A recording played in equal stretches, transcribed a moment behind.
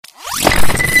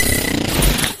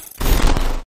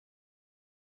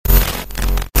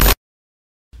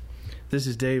This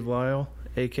is Dave Lyle,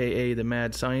 a.k.a. The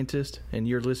Mad Scientist, and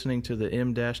you're listening to the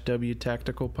M-W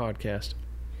Tactical Podcast.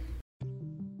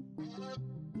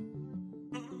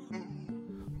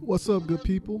 What's up, good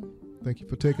people? Thank you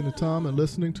for taking the time and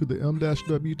listening to the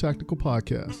M-W Tactical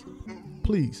Podcast.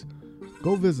 Please,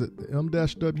 go visit the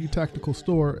M-W Tactical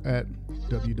store at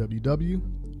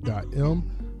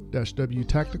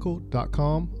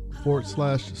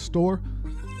www.m-wtactical.com/store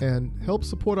and help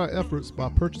support our efforts by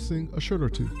purchasing a shirt or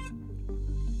two.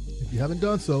 If you haven't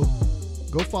done so,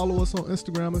 go follow us on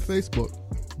Instagram and Facebook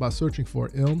by searching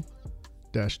for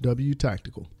M-W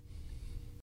Tactical.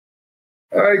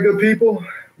 All right, good people.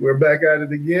 We're back at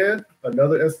it again.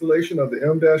 Another installation of the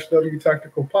M-W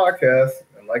Tactical Podcast.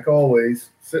 And like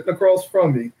always, sitting across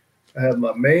from me, I have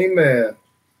my main man,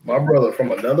 my brother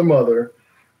from another mother,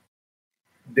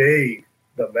 Dave,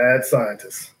 the Mad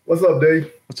Scientist. What's up,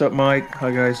 Dave? What's up, Mike?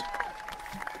 Hi, guys.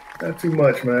 Not too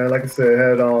much, man. Like I said, I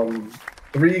had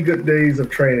 3 good days of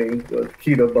training with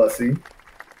Keita Bussey,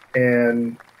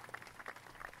 and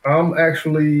I'm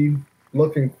actually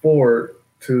looking forward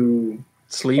to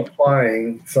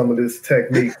applying some of this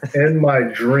technique in my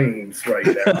dreams right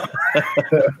now.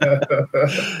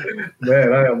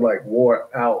 Man, I am like wore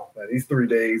out. Man, these 3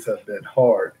 days have been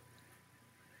hard.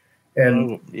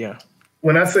 And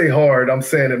when I say hard, I'm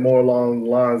saying it more along the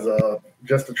lines of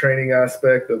just the training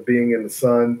aspect of being in the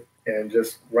sun and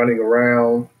just running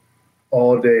around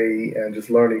all day and just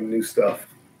learning new stuff.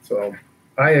 So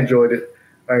I enjoyed it.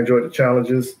 I enjoyed the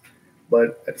challenges,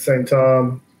 but at the same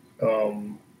time,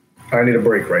 I need a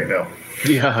break right now.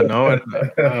 Yeah, no,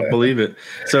 I believe it.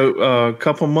 So a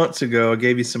couple months ago, I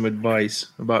gave you some advice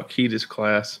about Keita's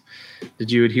class.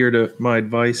 Did you adhere to my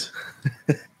advice?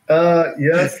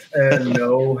 Yes and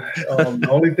no. The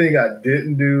only thing I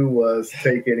didn't do was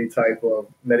take any type of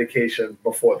medication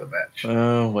before the match.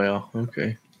 Oh, well,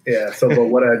 okay. Yeah, so but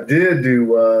what I did do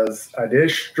was I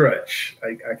did stretch.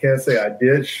 I can't say I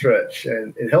did stretch,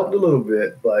 and it helped a little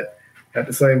bit, but at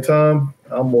the same time,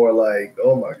 I'm more like,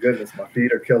 oh my goodness, my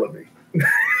feet are killing me.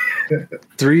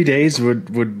 3 days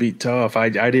would be tough. I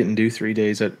didn't do 3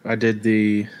 days. I did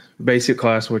the basic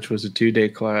class, which was a 2-day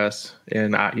class,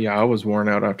 and I was worn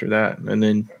out after that. And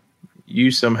then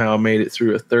you somehow made it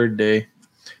through a 3rd day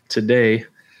today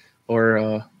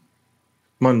or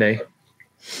Monday.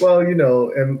 Well, you know,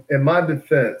 in my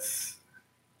defense,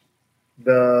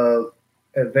 the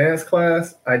advanced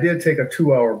class, I did take a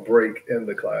 2-hour break in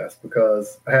the class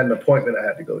because I had an appointment I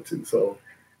had to go to. So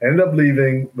I ended up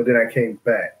leaving, but then I came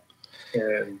back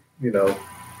and, you know,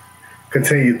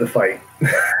 continued the fight.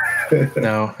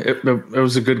 No, it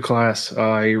was a good class.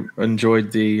 I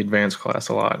enjoyed the advanced class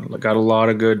a lot. I got a lot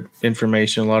of good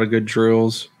information, a lot of good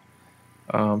drills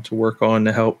to work on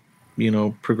to help,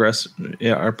 progress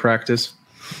our practice.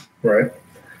 Right.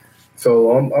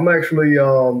 So I'm actually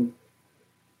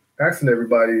asking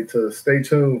everybody to stay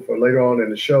tuned for later on in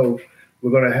the show.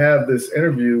 We're going to have this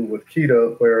interview with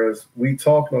Keita, whereas we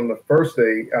talked on the first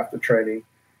day after training,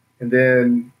 and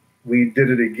then we did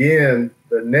it again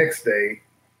the next day,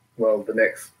 well, the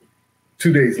next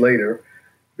 2 days later,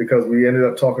 because we ended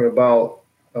up talking about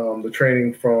the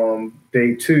training from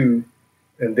day 2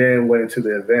 and then went into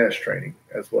the advanced training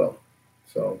as well.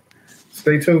 So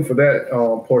stay tuned for that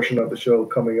portion of the show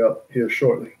coming up here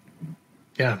shortly.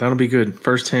 Yeah, that'll be good.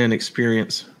 First-hand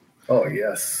experience. Oh,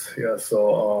 yes. Yeah.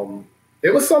 So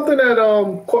it was something that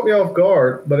caught me off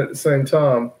guard, but at the same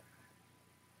time,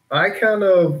 I kind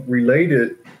of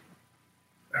related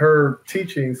her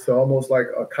teachings to almost like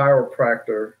a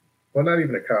chiropractor. Well, not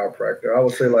even a chiropractor. I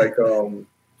would say like I'm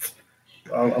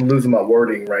losing my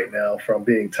wording right now from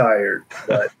being tired,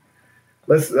 but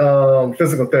let's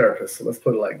physical therapist. Let's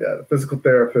put it like that. A physical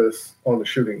therapist on the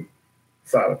shooting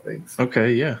side of things.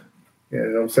 Okay, yeah. You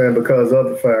know what I'm saying? Because of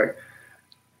the fact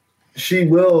she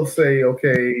will say,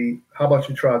 okay, how about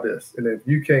you try this? And if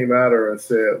you came at her and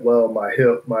said, well, my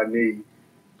hip, my knee,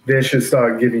 then she'll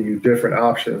start giving you different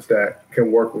options that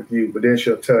can work with you. But then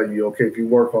she'll tell you, okay, if you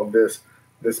work on this,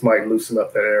 this might loosen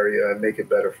up that area and make it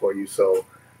better for you. So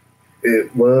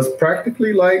it was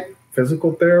practically like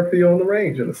physical therapy on the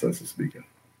range in a sense of speaking.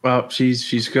 Well,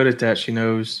 she's good at that. She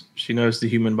knows the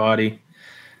human body,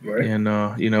 right. And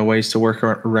ways to work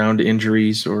around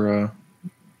injuries or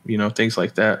things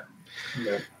like that.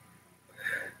 Yeah.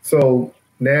 So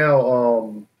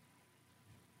now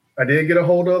I did get a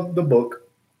hold of the book,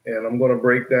 and I'm going to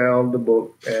break down the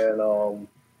book and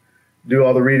do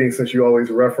all the reading since you always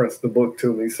reference the book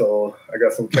to me. So I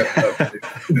got some catching up to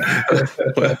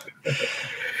do.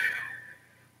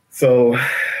 So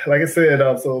like I said,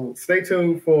 so stay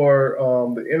tuned for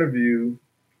the interview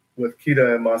with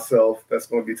Keita and myself that's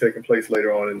going to be taking place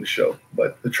later on in the show.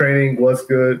 But the training was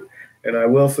good. And I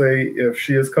will say, if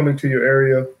she is coming to your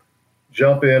area,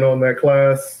 jump in on that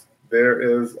class. There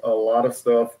is a lot of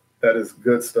stuff that is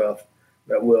good stuff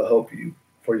that will help you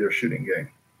for your shooting game.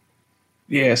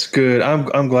 Yes, good.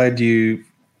 I'm glad you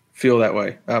feel that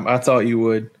way. I thought you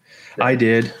would. Yeah. I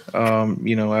did,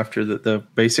 after the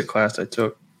basic class I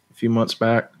took a few months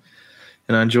back.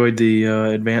 And I enjoyed the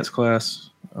advanced class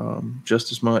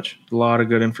just as much. A lot of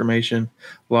good information,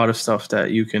 a lot of stuff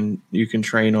that you can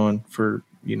train on for,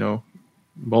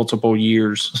 multiple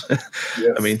years.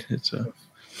 Yes. I mean,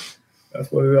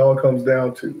 that's what it all comes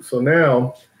down to. So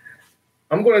now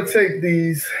I'm going to take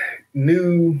these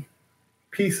new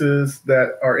pieces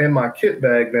that are in my kit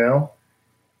bag now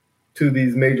to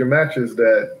these major matches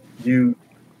that you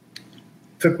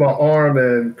took my arm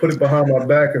and put it behind my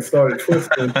back and started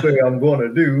twisting and saying I'm going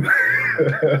to do.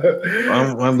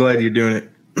 I'm glad you're doing it.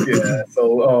 Yeah.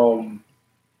 So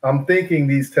I'm thinking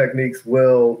these techniques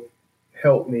will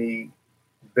help me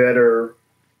better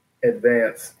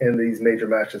advance in these major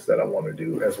matches that I want to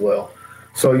do as well.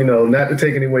 So, not to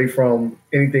take anything away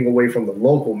from the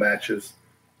local matches,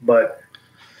 but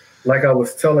like I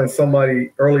was telling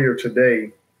somebody earlier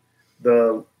today,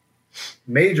 the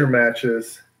major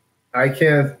matches, I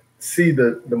can see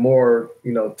the more,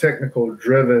 technical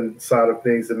driven side of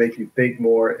things that make you think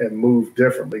more and move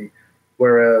differently.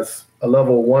 Whereas a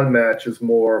level 1 match is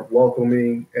more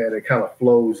welcoming and it kind of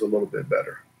flows a little bit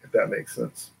better, if that makes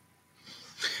sense.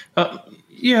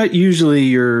 Yeah, usually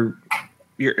your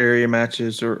area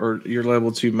matches or your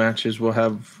level 2 matches will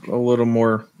have a little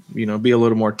more, be a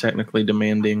little more technically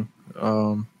demanding,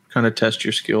 kind of test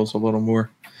your skills a little more.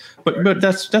 But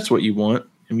that's what you want.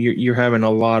 I mean, you're having a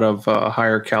lot of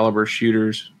higher caliber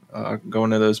shooters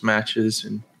going to those matches,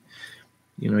 and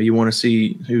you want to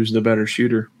see who's the better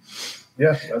shooter.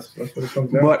 Yeah, that's what it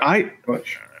comes down. But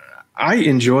I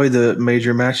enjoy the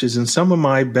major matches, and some of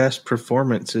my best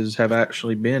performances have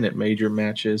actually been at major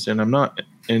matches, and I'm not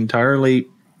entirely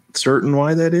certain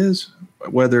why that is.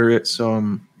 Whether it's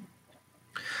I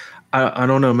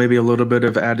don't know, maybe a little bit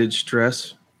of added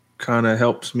stress kind of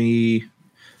helps me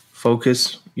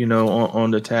focus,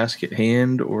 on the task at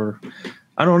hand, or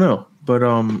I don't know, but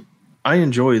I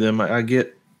enjoy them. I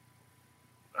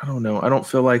don't know. I don't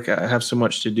feel like I have so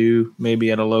much to do maybe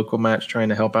at a local match trying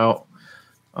to help out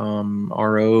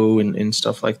RO and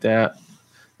stuff like that.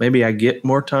 Maybe I get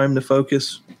more time to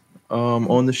focus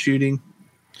on the shooting.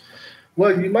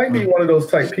 Well, you might be one of those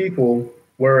type people,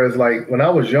 whereas like when I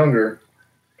was younger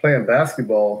playing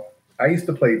basketball, I used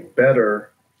to play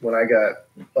better when I got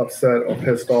upset or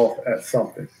pissed off at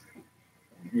something.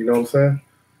 You know what I'm saying?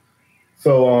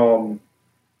 So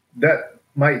that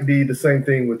might be the same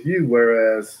thing with you,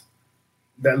 whereas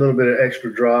that little bit of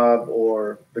extra drive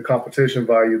or the competition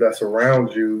value that's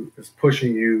around you is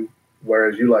pushing you,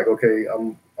 whereas you like, okay,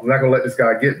 I'm not going to let this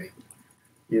guy get me.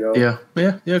 Yeah,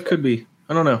 it could be.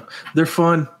 I don't know. They're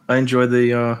fun. I enjoy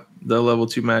the level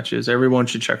 2 matches. Everyone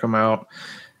should check them out.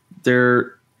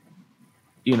 They're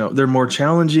more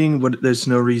challenging, but there's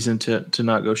no reason to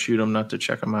not go shoot them, not to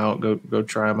check them out. Go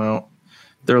try them out.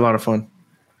 They're a lot of fun.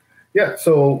 Yeah.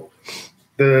 So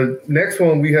the next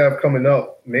one we have coming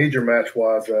up, major match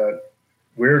wise, that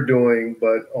we're doing,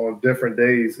 but on different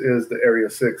days, is the Area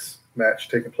 6 match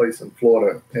taking place in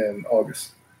Florida in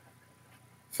August.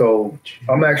 So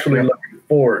I'm actually looking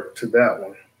forward to that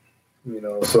one.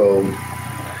 So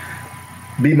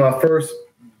be my first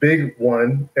big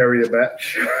one area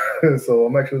match. So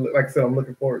I'm actually, like I said, I'm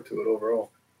looking forward to it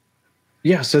overall.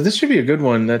 Yeah, so this should be a good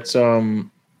one. That's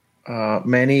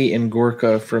Manny and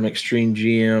Gorka from Extreme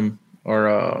GM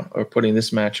are putting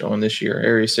this match on this year,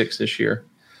 Area 6 this year.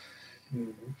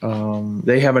 Mm-hmm.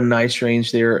 They have a nice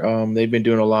range there. They've been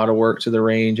doing a lot of work to the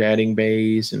range, adding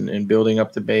bays and building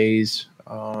up the bays.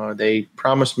 They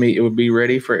promised me it would be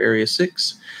ready for Area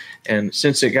 6. And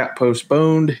since it got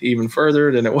postponed even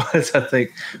further than it was, I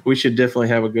think we should definitely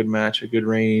have a good match, a good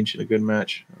range, and a good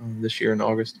match this year in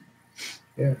August.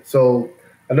 Yeah. So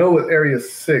I know with Area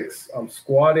 6, I'm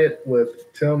squatted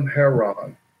with Tim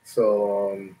Heron.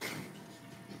 So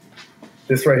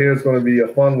this right here is going to be a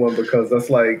fun one because that's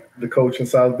like the coach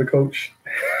inside of the coach.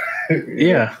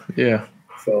 Yeah.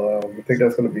 So I think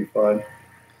that's going to be fun.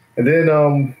 And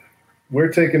then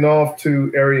we're taking off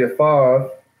to Area 5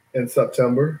 in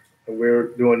September. And we're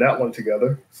doing that one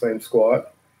together, same squad.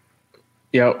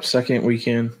 Yep, second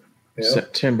weekend,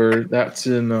 September. That's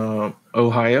in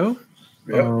Ohio.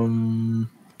 Yep. Can't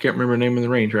remember the name of the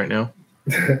range right now.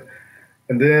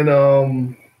 And then,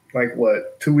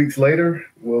 2 weeks later,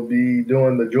 we'll be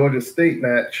doing the Georgia State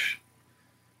match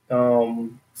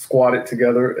squatted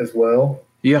together as well.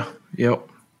 Yeah. Yep.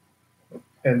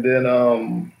 And then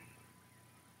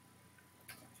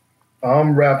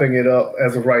I'm wrapping it up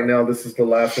as of right now. This is the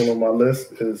last one on my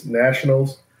list, is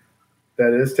Nationals.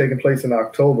 That is taking place in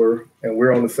October, and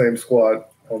we're on the same squad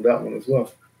on that one as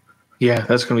well. Yeah,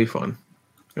 that's going to be fun.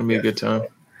 It's going to be a good time.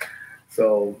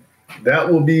 So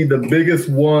that will be the biggest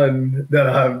one that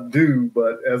I do.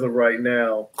 But as of right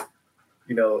now,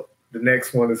 the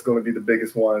next one is going to be the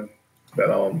biggest one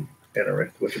that I'm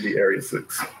entering, which will be Area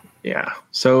 6. Yeah.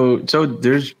 So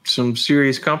there's some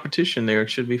serious competition there.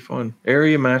 It should be fun.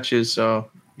 Area matches,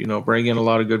 bring in a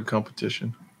lot of good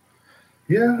competition.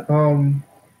 Yeah.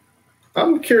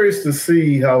 I'm curious to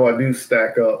see how I do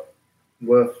stack up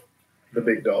with the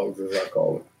big dogs, as I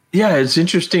call it. Yeah, it's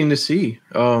interesting to see.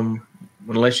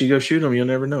 Unless you go shoot them, you'll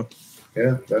never know.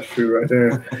 Yeah, that's true right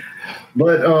there.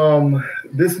 But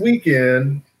this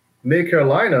weekend,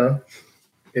 Mid-Carolina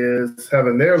is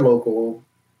having their local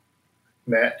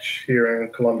match here in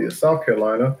Columbia, South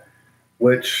Carolina,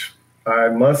 which I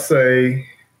must say,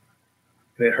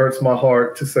 and it hurts my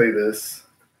heart to say this,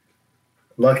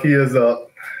 Lucky is up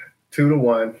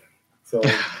 2-1. So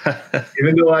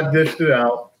even though I dished it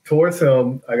out towards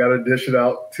him, I got to dish it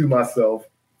out to myself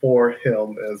for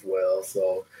him as well.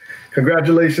 So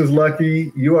congratulations,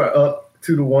 Lucky. You are up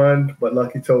 2-1, but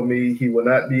Lucky told me he will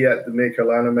not be at the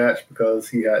Mid-Carolina match because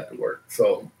he had to work.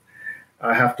 So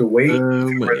I have to wait to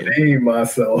redeem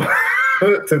myself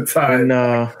to time.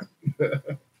 And,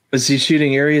 is he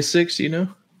shooting Area 6, do you know?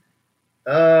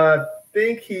 I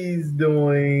think he's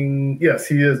doing – yes,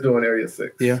 he is doing Area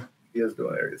 6. Yeah. He is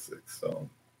doing Area 6. So,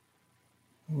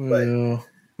 well,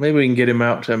 maybe we can get him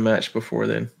out to a match before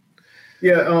then.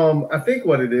 Yeah, I think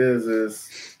what it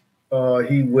is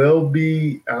he will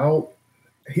be out.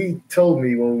 He told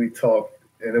me when we talked,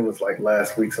 and it was like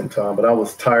last week sometime, but I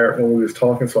was tired when we was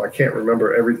talking, so I can't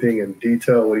remember everything in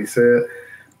detail what he said.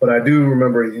 But I do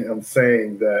remember him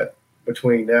saying that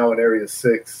between now and Area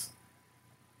 6,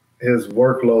 his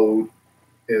workload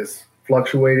is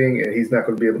fluctuating, and he's not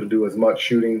going to be able to do as much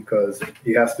shooting because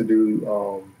he has to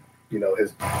do,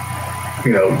 his,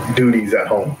 duties at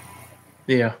home.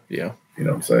 Yeah. You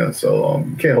know what I'm saying? So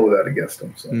you can't hold that against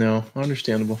him. So. No,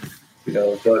 understandable.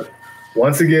 But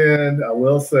once again, I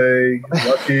will say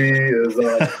Lucky is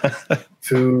up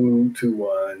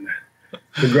 2-1.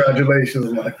 Congratulations,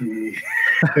 Lucky.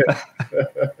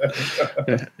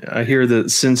 I hear the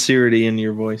sincerity in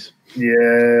your voice.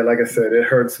 Yeah, like I said, it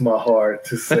hurts my heart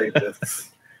to say this.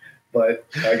 But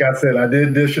like I said, I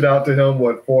did dish it out to him,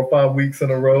 4 or 5 weeks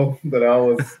in a row that I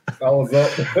was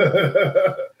up.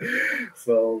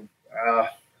 So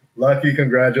Lucky,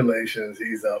 congratulations.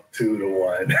 He's up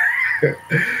 2-1.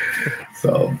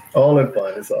 So all in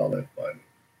fun. It's all in fun.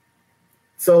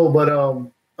 So, but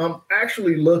I'm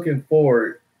actually looking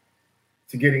forward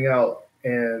to getting out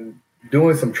and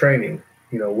doing some training,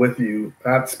 with you,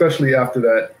 especially after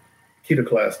that Kita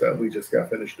class that we just got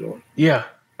finished doing. Yeah.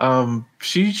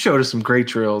 She showed us some great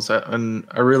drills, and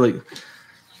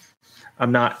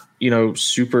I'm not,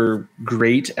 super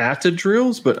great at the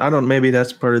drills, but maybe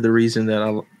that's part of the reason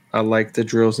that I like the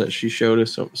drills that she showed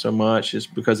us so much, is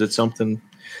because it's something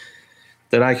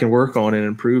that I can work on and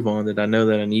improve on, that I know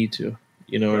that I need to,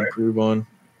 right. Improve on.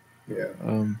 Yeah.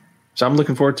 So I'm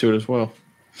looking forward to it as well.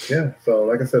 Yeah. So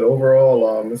like I said,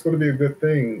 overall, it's going to be a good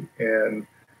thing. And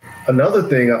another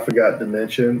thing I forgot to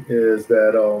mention is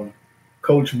that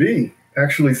Coach B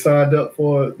actually signed up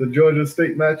for the Georgia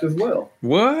State match as well.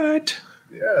 What?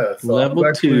 Yeah. So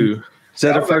level 2. Is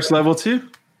that her first level 2?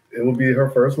 It will be her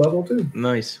first level 2.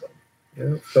 Nice.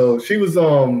 Yeah. So she was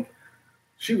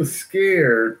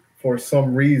scared for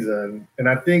some reason, and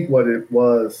I think what it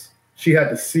was, she had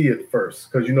to see it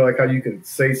first, because like how you can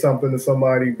say something to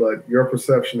somebody, but your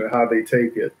perception and how they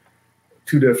take it,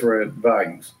 2 different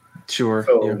values. Sure.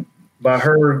 So yeah. By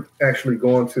her actually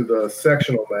going to the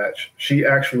sectional match, she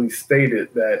actually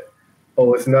stated that,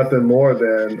 it's nothing more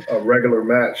than a regular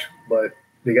match, but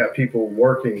they got people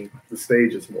working the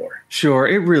stages more. Sure,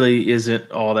 it really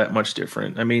isn't all that much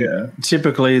different. I mean,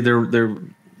 Typically they're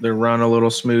run a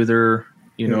little smoother.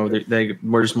 They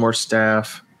there's more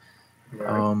staff.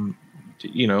 Right.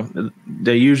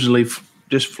 They usually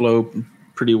just flow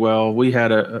pretty well. We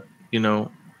had a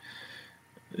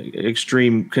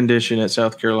extreme condition at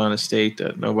South Carolina State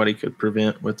that nobody could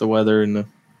prevent with the weather and the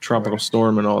tropical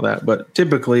storm and all that. But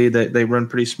typically they run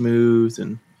pretty smooth,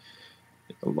 and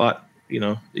a lot.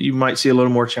 You might see a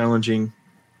little more challenging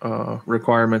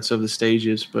requirements of the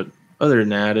stages, but other than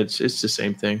that, it's the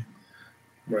same thing.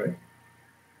 Right.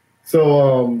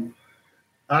 So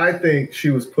I think she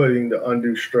was putting the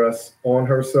undue stress on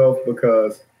herself,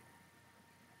 because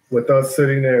with us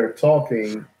sitting there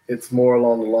talking, it's more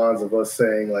along the lines of us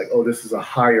saying like, oh, this is a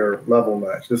higher level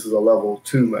match. This is a level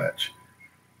 2 match.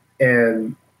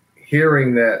 And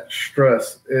hearing that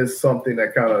stress is something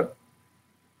that kind of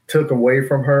took away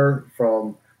from her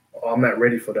from, oh, I'm not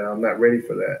ready for that. I'm not ready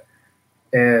for that.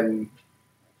 And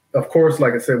of course,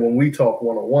 like I said, when we talk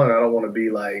one-on-one, I don't want to be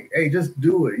like, hey, just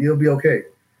do it. You'll be okay.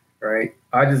 Right.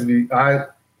 I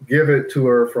give it to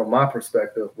her from my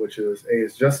perspective, which is, hey,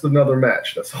 it's just another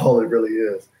match. That's all it really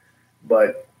is.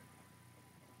 But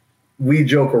we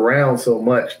joke around so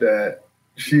much that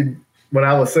when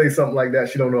I would say something like that,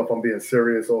 she don't know if I'm being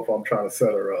serious or if I'm trying to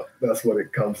set her up. That's what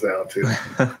it comes down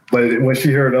to. But when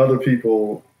she heard other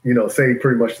people, say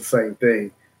pretty much the same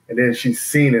thing, and then she's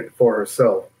seen it for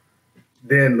herself,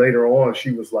 then later on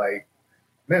she was like,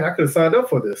 man, I could have signed up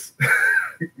for this,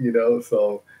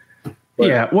 so. But,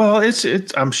 yeah, well, it's.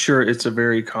 I'm sure it's a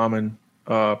very common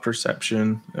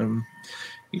perception.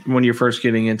 When you're first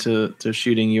getting into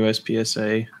shooting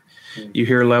USPSA, you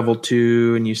hear level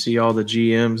 2 and you see all the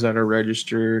GMs that are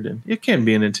registered, and it can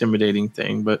be an intimidating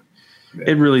thing, but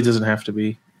it really doesn't have to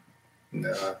be.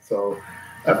 Nah, so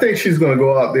I think she's going to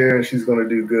go out there and she's going to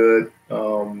do good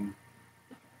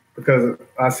because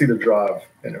I see the drive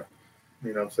in her.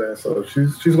 You know what I'm saying? So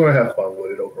she's going to have fun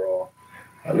with it overall.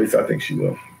 At least I think she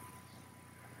will.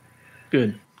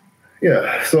 Good.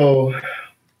 Yeah. So,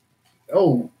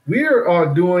 we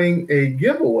are doing a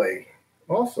giveaway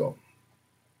also.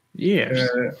 Yes.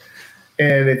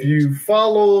 And if you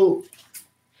follow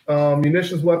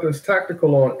Munitions Weapons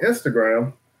Tactical on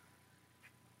Instagram,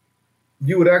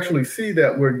 you would actually see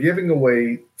that we're giving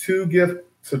away 2 gift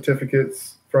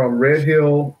certificates from Red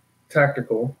Hill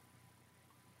Tactical,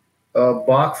 a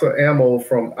box of ammo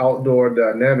from Outdoor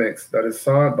Dynamics that is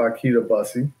signed by Keita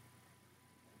Bussey,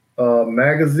 a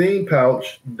magazine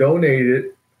pouch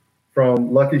donated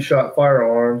from Lucky Shot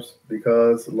Firearms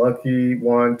because Lucky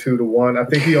won 2-1. I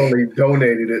think he only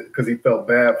donated it because he felt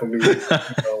bad for me.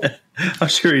 I'm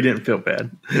sure he didn't feel bad.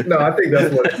 No, I think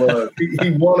that's what it was.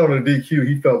 He won on a DQ.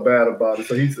 He felt bad about it.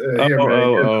 So he said, here,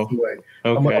 man, give this away.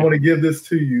 Okay. I'm going to give this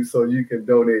to you so you can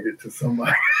donate it to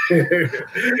somebody.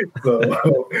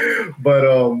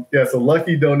 So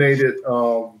Lucky donated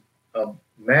a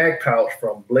mag pouch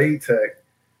from Blade Tech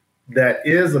that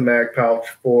is a mag pouch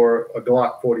for a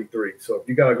Glock 43. So if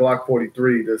you got a Glock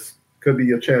 43, this could be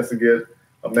your chance to get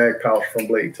a mag pouch from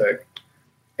Blade Tech.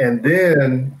 And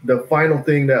then the final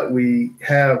thing that we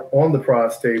have on the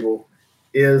prize table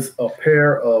is a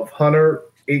pair of Hunter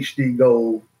HD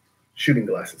Gold shooting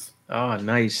glasses. Oh,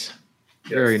 nice.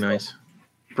 Very nice.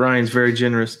 Brian's very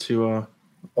generous to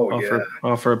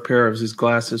offer a pair of his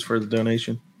glasses for the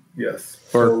donation. Yes.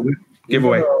 For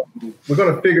giveaway. We're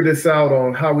going to figure this out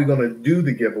on how we're going to do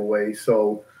the giveaway.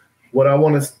 So what I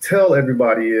want to tell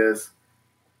everybody is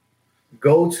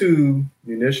go to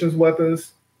Munitions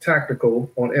Weapons Tactical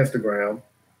on Instagram,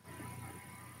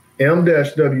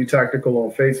 M-W Tactical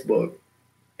on Facebook,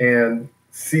 and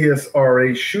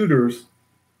CSRA Shooters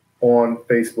on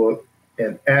Facebook,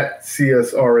 and at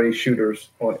CSRA Shooters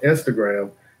on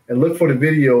Instagram, and look for the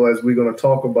video as we're going to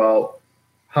talk about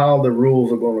how the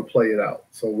rules are going to play it out.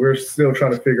 So we're still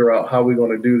trying to figure out how we're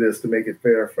going to do this to make it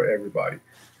fair for everybody.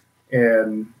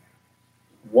 And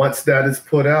once that is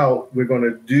put out, we're going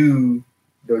to do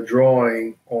the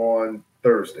drawing on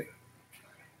Thursday.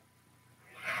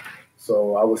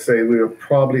 So I would say we'll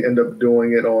probably end up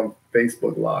doing it on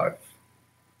Facebook Live.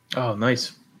 Oh,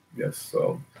 nice. Yes.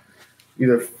 So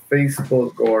either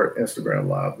Facebook or Instagram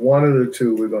Live, one of the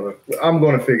two. I'm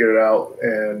going to figure it out,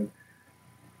 and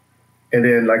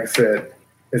then, like I said,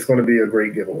 it's going to be a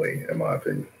great giveaway, in my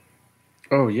opinion.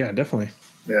 Oh yeah, definitely.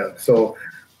 Yeah. So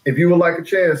if you would like a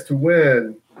chance to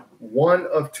win one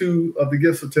of 2 of the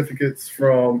gift certificates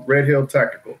from Red Hill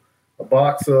Tactical, a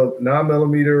box of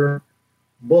 9mm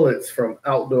bullets from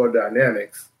Outdoor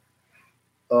Dynamics,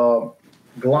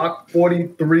 Glock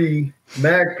 43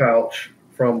 mag pouch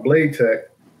from Blade Tech,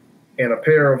 and a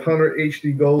pair of Hunter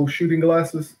HD Gold shooting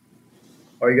glasses,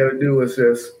 all you got to do is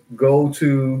just go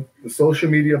to the social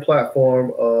media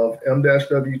platform of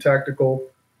M-W Tactical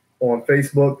on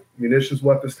Facebook, Munitions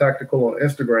Weapons Tactical on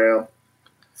Instagram,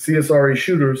 CSRA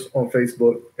Shooters on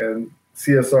Facebook, and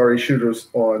CSRA Shooters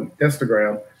on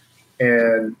Instagram,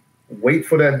 and wait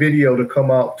for that video to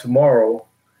come out tomorrow.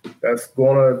 That's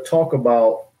going to talk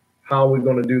about how we're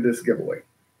going to do this giveaway.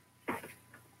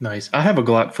 Nice. I have a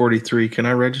Glock 43. Can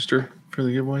I register for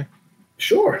the giveaway?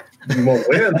 Sure. You won't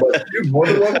win, but you're more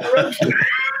than welcome to register.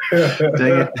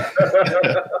 Dang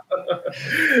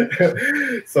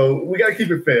it. So we got to keep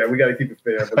it fair.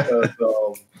 Because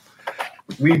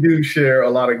we do share a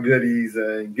lot of goodies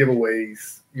and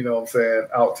giveaways, you know what I'm saying,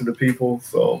 out to the people.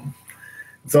 So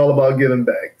it's all about giving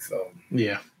back. So,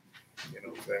 yeah. You know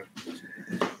what I'm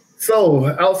saying? So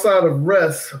outside of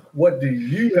rest, what do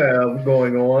you have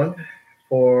going on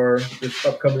for this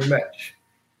upcoming match?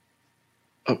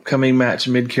 Upcoming match,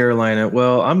 Mid-Carolina.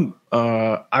 Well,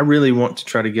 I really want to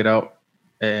try to get out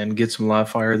and get some live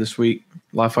fire this week,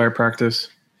 live fire practice.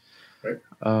 Right.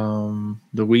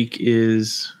 The week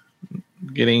is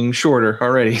getting shorter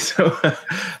already, so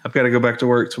I've got to go back to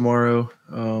work tomorrow.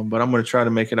 But I'm going to try to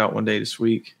make it out one day this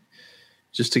week,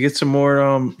 just to get some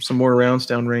more rounds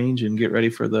downrange and get ready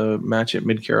for the match at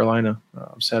Mid-Carolina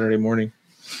Saturday morning.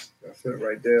 That's it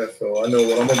right there. So I know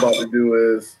what I'm about to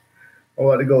do is I'm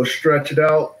about to go stretch it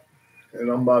out, and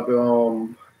I'm about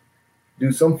to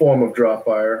do some form of dry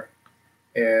fire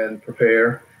and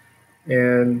prepare.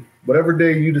 And whatever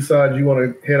day you decide you want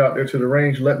to head out there to the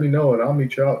range, let me know, and I'll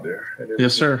meet you out there. And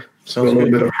yes, sir. Sounds a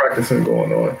little bit of practicing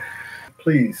going on.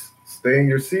 Please stay in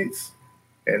your seats,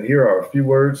 and here are a few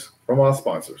words from our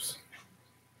sponsors.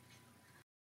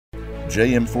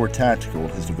 JM4 Tactical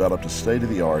has developed a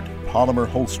state-of-the-art polymer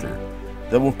holster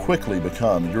that will quickly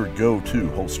become your go-to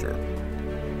holster.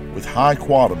 With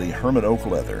high-quality Herman oak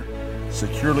leather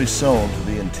securely sewn to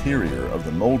the interior of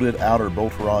the molded outer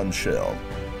Boltaron shell,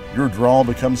 your draw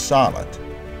becomes silent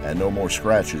and no more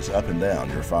scratches up and down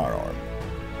your firearm.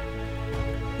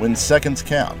 When seconds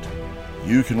count,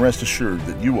 you can rest assured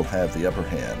that you will have the upper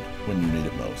hand when you need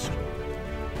it most.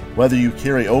 Whether you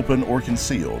carry open or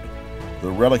concealed,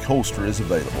 the Relic holster is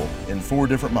available in 4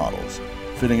 different models,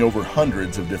 fitting over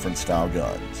hundreds of different style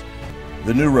guns.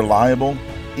 The new reliable,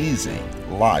 easy,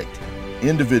 light,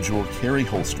 individual carry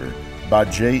holster by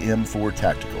JM4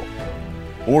 Tactical.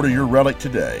 Order your Relic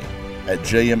today at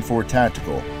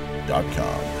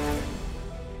jm4tactical.com.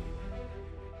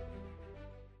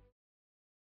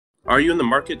 Are you in the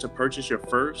market to purchase your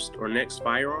first or next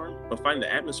firearm, but find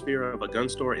the atmosphere of a gun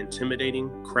store intimidating,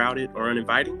 crowded, or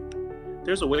uninviting?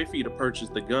 There's a way for you to purchase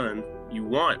the gun you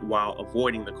want while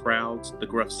avoiding the crowds, the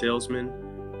gruff salesmen,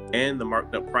 and the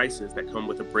marked up prices that come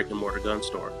with a brick and mortar gun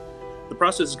store. The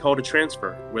process is called a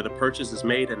transfer, where the purchase is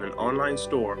made at an online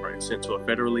store and sent to a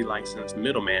federally licensed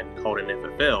middleman called an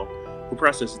FFL, who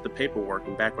processes the paperwork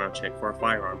and background check for a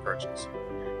firearm purchase.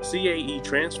 CAE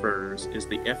Transfers is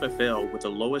the FFL with the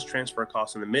lowest transfer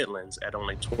cost in the Midlands at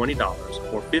only $20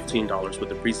 or $15 with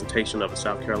the presentation of a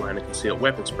South Carolina concealed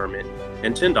weapons permit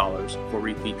and $10 for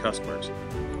repeat customers.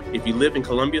 If you live in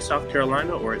Columbia, South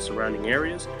Carolina or its surrounding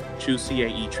areas, choose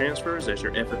CAE Transfers as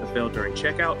your FFL during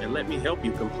checkout and let me help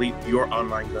you complete your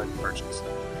online gun purchase.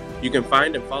 You can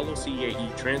find and follow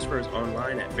CAE Transfers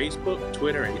online at Facebook,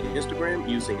 Twitter, and Instagram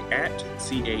using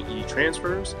 @CAE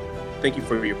Transfers. Thank you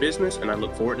for your business, and I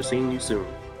look forward to seeing you soon.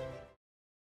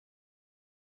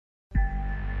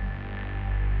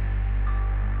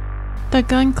 The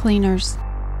Gun Cleaners.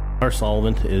 Our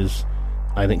solvent is,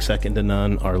 I think, second to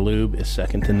none. Our lube is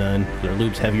second to none. Our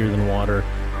lube's heavier than water,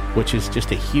 which is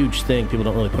just a huge thing. People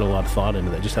don't really put a lot of thought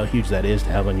into that, just how huge that is to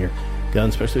have on your gun,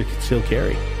 especially if you concealed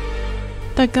carry.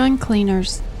 The Gun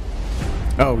Cleaners.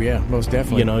 Oh, yeah, most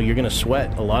definitely. You know, you're going to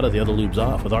sweat a lot of the other lubes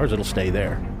off. With ours, it'll stay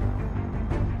there.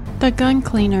 The Gun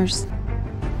Cleaners.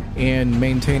 And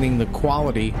maintaining the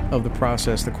quality of the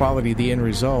process, the quality of the end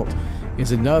result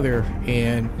is another,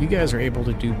 and you guys are able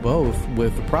to do both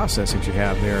with the process that you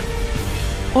have there.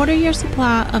 Order your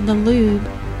supply of the lube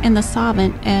and the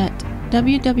solvent at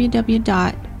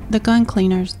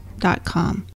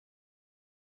www.theguncleaners.com.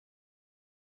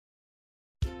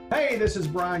 Hey, this is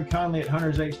Brian Conley at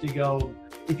Hunters HD Gold.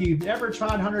 If you've never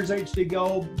tried Hunters HD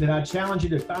Gold, then I challenge you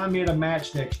to find me at a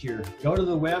match next year. Go to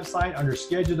the website under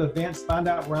scheduled events, find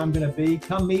out where I'm going to be.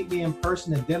 Come meet me in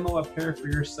person and demo a pair for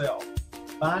yourself.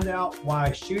 Find out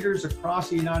why shooters across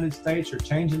the United States are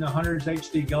changing to Hunters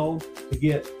HD Gold to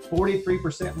get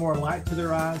 43% more light to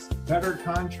their eyes, better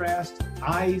contrast,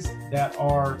 eyes that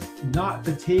are not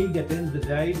fatigued at the end of the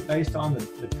day based on the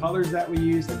colors that we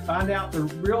use, and find out the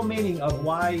real meaning of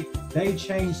why they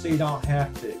change so you don't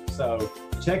have to. So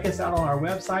check us out on our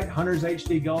website,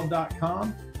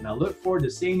 huntershdgold.com, and I look forward to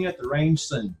seeing you at the range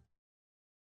soon.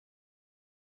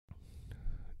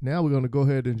 Now we're going to go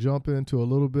ahead and jump into a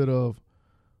little bit of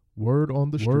Word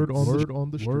on the street.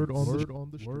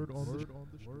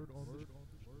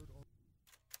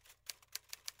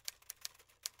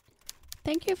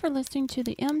 Thank you for listening to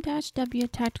the M-W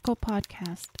Tactical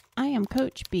Podcast. I am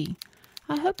Coach B.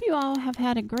 I hope you all have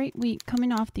had a great week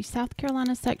coming off the South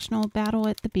Carolina Sectional Battle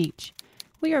at the Beach.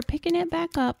 We are picking it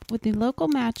back up with the local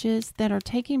matches that are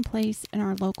taking place in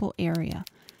our local area.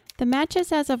 The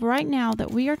matches as of right now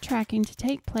that we are tracking to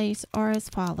take place are as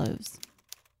follows.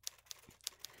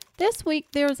 This week,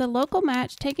 there is a local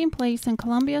match taking place in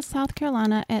Columbia, South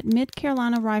Carolina at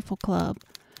Mid-Carolina Rifle Club.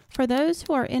 For those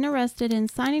who are interested in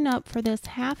signing up for this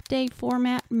half-day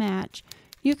format match,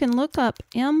 you can look up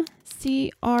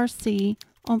MCRC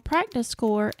on Practice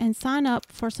Score and sign up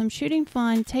for some shooting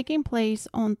fun taking place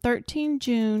on 13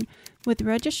 June with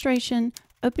registration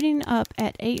opening up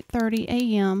at 8:30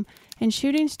 a.m. and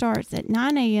shooting starts at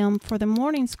 9 a.m. for the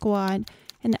morning squad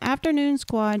and the afternoon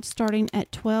squad starting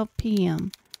at 12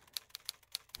 p.m.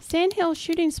 Sandhill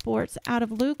Shooting Sports out of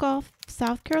Lugoff,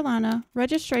 South Carolina,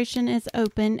 registration is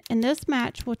open and this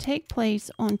match will take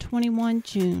place on 21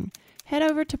 June. Head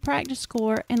over to Practice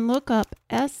Score and look up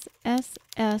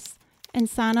SSS and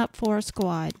sign up for a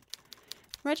squad.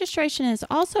 Registration is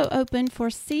also open for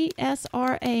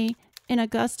CSRA in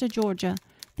Augusta, Georgia.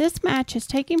 This match is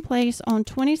taking place on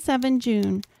 27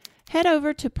 June. Head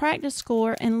over to Practice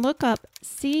Score and look up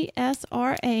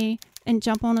CSRA and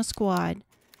jump on a squad.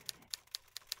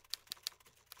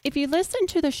 If you listen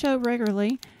to the show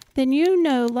regularly, then you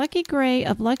know Lucky Gray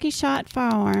of Lucky Shot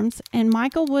Firearms and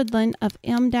Michael Woodland of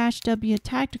M-W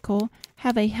Tactical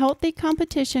have a healthy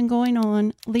competition going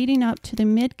on leading up to the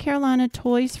Mid-Carolina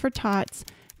Toys for Tots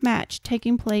match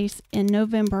taking place in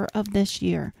November of this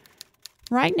year.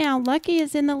 Right now, Lucky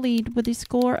is in the lead with a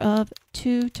score of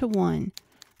 2-1.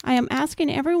 I am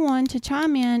asking everyone to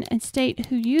chime in and state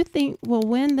who you think will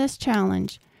win this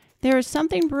challenge. There is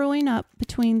something brewing up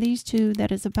between these two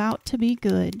that is about to be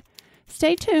good.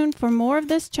 Stay tuned for more of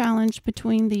this challenge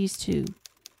between these two.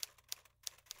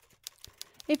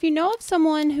 If you know of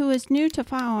someone who is new to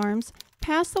firearms,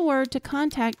 pass the word to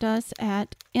contact us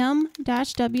at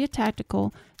M-W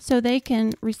Tactical so they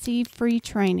can receive free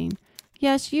training.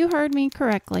 Yes, you heard me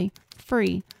correctly,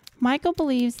 free. Michael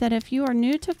believes that if you are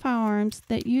new to firearms,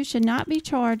 that you should not be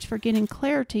charged for getting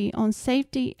clarity on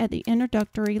safety at the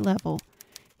introductory level.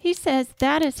 He says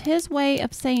that is his way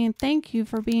of saying thank you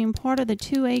for being part of the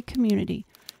 2A community.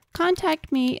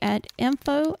 Contact me at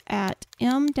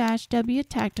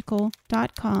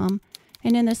info@m-wtactical.com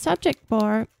and in the subject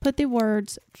bar put the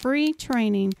words free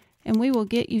training and we will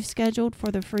get you scheduled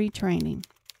for the free training.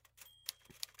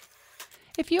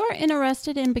 If you are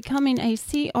interested in becoming a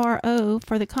CRO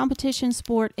for the competition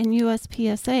sport in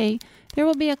USPSA, there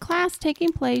will be a class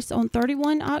taking place on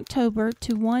 31 October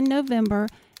to 1 November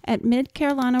at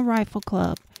Mid-Carolina Rifle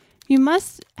Club. You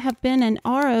must have been an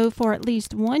RO for at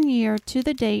least 1 year to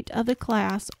the date of the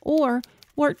class or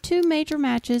work 2 major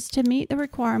matches to meet the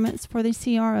requirements for the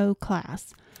CRO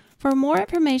class. For more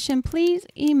information, please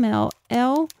email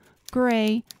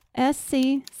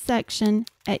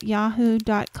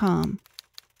lgrayscsection@yahoo.com.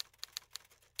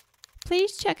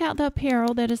 Please check out the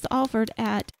apparel that is offered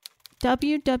at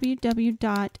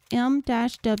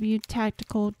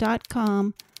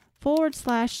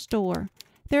www.m-wtactical.com/store.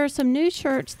 There are some new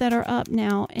shirts that are up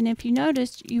now, and if you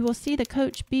noticed, you will see the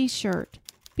Coach B shirt.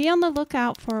 Be on the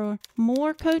lookout for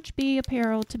more Coach B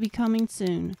apparel to be coming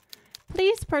soon.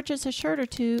 Please purchase a shirt or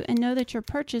two and know that your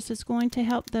purchase is going to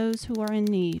help those who are in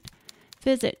need.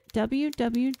 Visit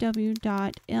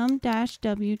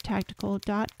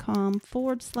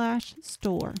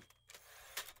www.m-wtactical.com/store.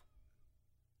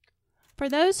 For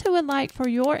those who would like for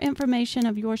your information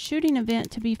of your shooting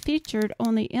event to be featured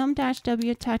on the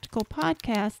M-W Tactical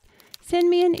podcast, send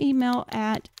me an email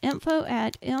at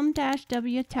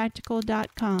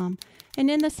info@m-wtactical.com and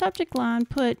in the subject line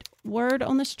put word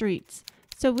on the streets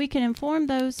so we can inform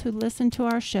those who listen to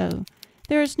our show.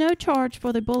 There is no charge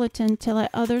for the bulletin to let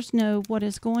others know what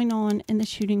is going on in the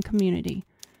shooting community.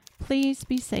 Please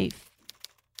be safe.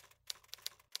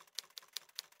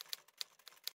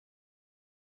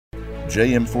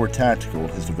 JM4 Tactical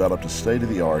has developed a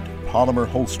state-of-the-art polymer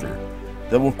holster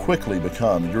that will quickly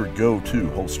become your go-to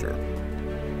holster.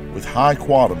 With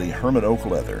high-quality Herman oak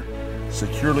leather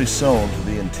securely sewn to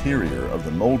the interior of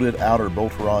the molded outer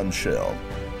Boltaron shell,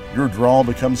 your draw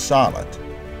becomes silent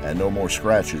and no more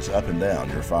scratches up and down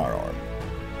your firearm.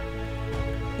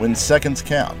 When seconds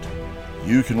count,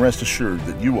 you can rest assured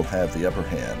that you will have the upper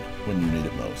hand when you need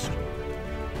it most.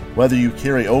 Whether you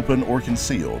carry open or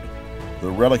concealed, the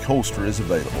Relic holster is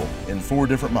available in 4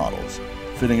 different models,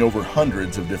 fitting over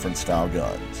hundreds of different style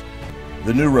guns.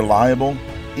 The new reliable,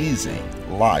 easy,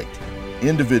 light,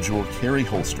 individual carry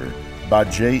holster by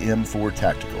JM4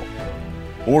 Tactical.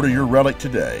 Order your Relic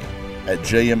today at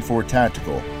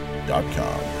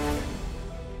jm4tactical.com.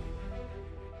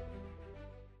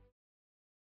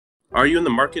 Are you in the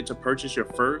market to purchase your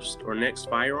first or next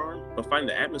firearm, but find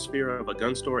the atmosphere of a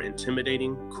gun store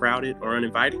intimidating, crowded, or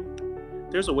uninviting?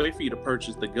 There's a way for you to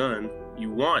purchase the gun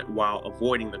you want while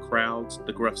avoiding the crowds,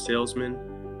 the gruff salesmen,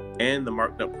 and the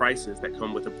marked up prices that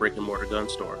come with a brick and mortar gun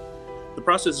store. The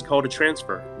process is called a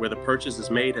transfer, where the purchase is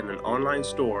made in an online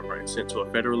store and sent to a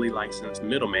federally licensed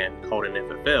middleman called an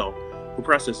FFL, who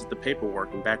processes the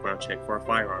paperwork and background check for a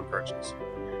firearm purchase.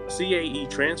 CAE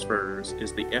Transfers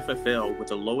is the FFL with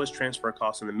the lowest transfer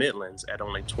cost in the Midlands at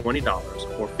only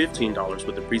 $20 or $15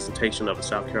 with the presentation of a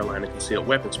South Carolina concealed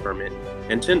weapons permit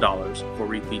and $10 for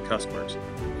repeat customers.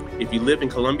 If you live in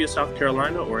Columbia, South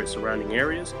Carolina or its surrounding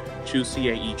areas, choose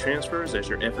CAE Transfers as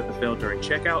your FFL during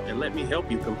checkout and let me help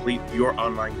you complete your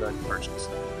online gun purchase.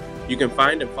 You can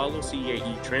find and follow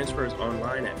CAE Transfers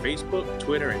online at Facebook,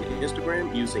 Twitter, and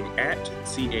Instagram using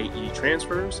 @CAE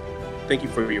Transfers. Thank you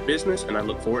for your business, and I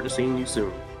look forward to seeing you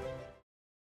soon.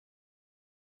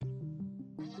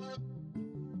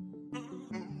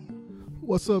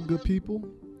 What's up, good people?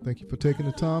 Thank you for taking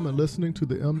the time and listening to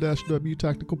the M-W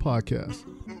Tactical Podcast.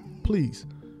 Please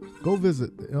go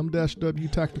visit the M-W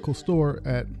Tactical store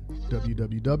at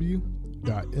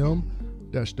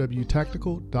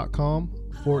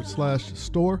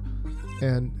www.m-wtactical.com/store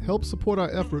and help support our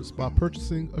efforts by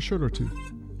purchasing a shirt or two.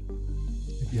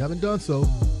 If you haven't done so,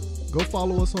 go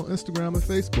follow us on Instagram and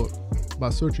Facebook by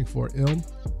searching for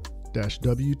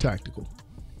M-W Tactical.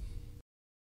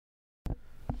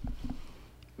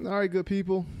 All right, good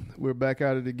people, we're back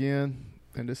at it again,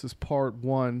 and this is part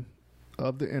 1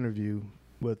 of the interview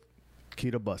with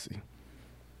Keita Bussey.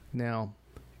 Now,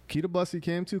 Keita Bussey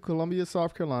came to Columbia,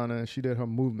 South Carolina, and she did her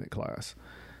movement class.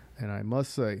 And I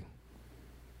must say,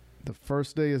 the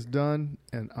first day is done,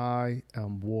 and I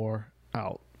am wore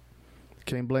out.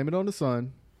 Can't blame it on the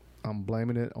sun. I'm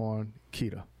blaming it on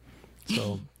Keita.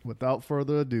 So, without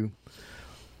further ado,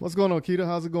 what's going on, Keita?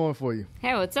 How's it going for you?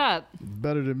 Hey, what's up?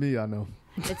 Better than me, I know.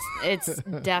 It's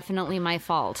definitely my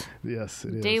fault. Yes,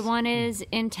 it is. Day 1 is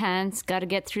intense. Got to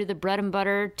get through the bread and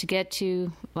butter to get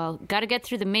to, got to get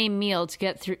through the main meal to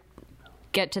get to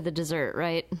the dessert,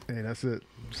 right? Hey, that's it.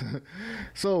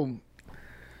 So,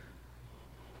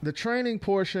 the training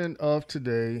portion of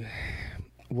today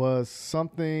was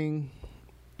something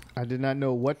I did not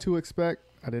know what to expect.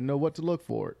 I didn't know what to look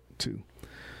forward to.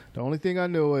 The only thing I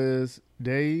know is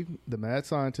Dave, the mad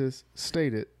scientist,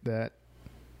 stated that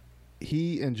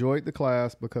he enjoyed the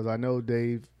class because I know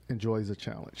Dave enjoys a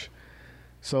challenge.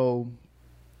 So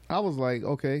I was like,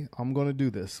 okay, I'm going to do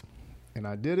this. And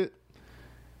I did it.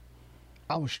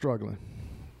 I was struggling.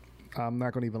 I'm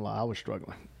not going to even lie. I was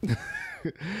struggling.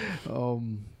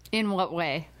 In what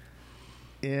way?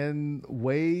 In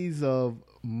ways of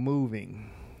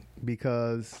moving,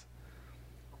 because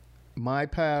my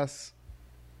past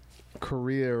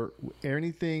career,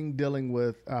 anything dealing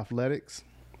with athletics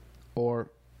or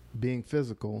being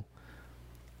physical,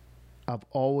 I've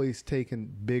always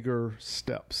taken bigger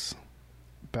steps.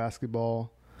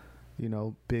 Basketball,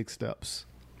 big steps,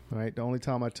 right? The only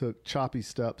time I took choppy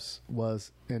steps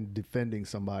was in defending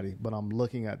somebody, but I'm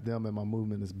looking at them and my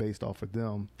movement is based off of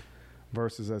them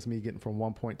versus as me getting from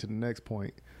one point to the next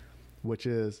point, which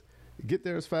is get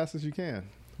there as fast as you can,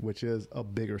 which is a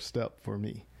bigger step for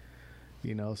me,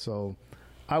 so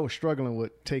I was struggling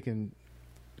with taking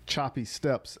choppy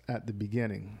steps at the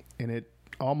beginning, and it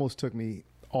almost took me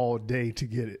all day to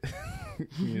get it.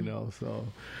 So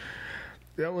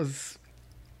that was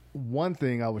one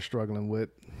thing I was struggling with.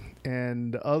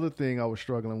 And the other thing I was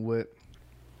struggling with,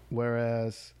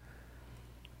 whereas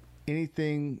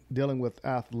anything dealing with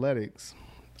athletics,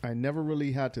 I never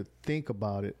really had to think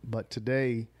about it, but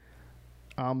today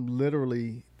I'm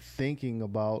literally thinking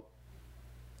about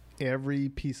every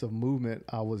piece of movement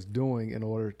I was doing in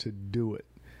order to do it.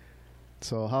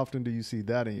 So how often do you see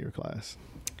that in your class?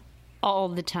 All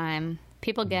the time.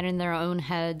 People get in their own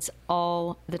heads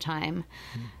all the time.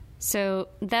 So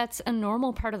that's a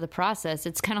normal part of the process.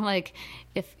 It's kind of like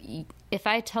if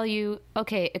I tell you,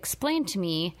 okay, explain to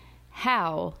me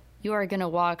how you are going to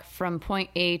walk from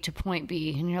point A to point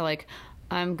B. And you're like,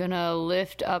 I'm going to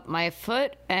lift up my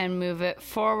foot and move it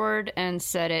forward and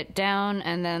set it down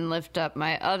and then lift up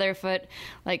my other foot.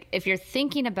 Like, if you're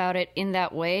thinking about it in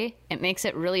that way, it makes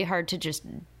it really hard to just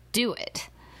do it.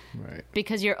 Right.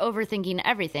 Because you're overthinking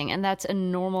everything. And that's a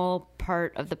normal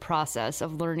part of the process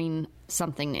of learning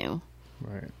something new.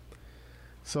 Right.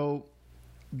 So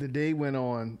the day went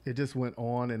on. It just went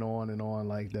on and on and on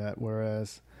like that.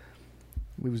 Whereas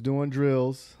we was doing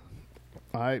drills.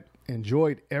 I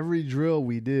enjoyed every drill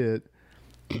we did,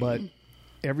 but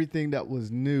everything that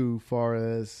was new far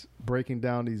as breaking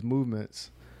down these movements,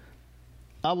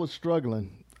 I was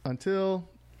struggling until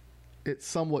it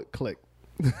somewhat clicked.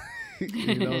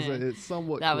 It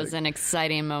somewhat that clicked. Was an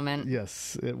exciting moment.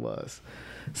 Yes, it was.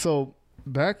 So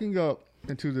backing up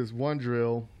into this one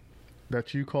drill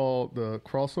that you call the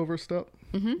crossover step,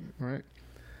 right?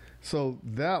 So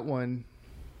that one,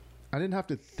 I didn't have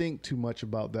to think too much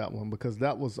about that one because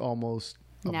that was almost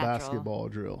a Natural. basketball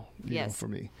drill, you know, Yes. for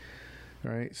me.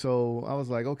 All right. So I was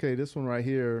like, okay, this one right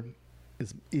here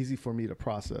is easy for me to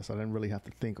process. I didn't really have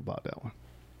to think about that one.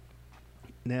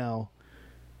 Now,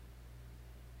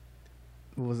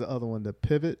 what was the other one? The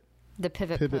pivot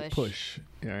push.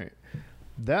 All right.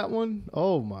 That one,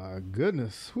 oh my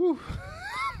goodness. Whew.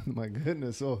 My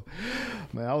goodness. Oh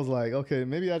man, I was like, okay,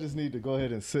 maybe I just need to go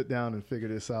ahead and sit down and figure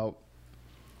this out.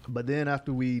 But then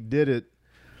after we did it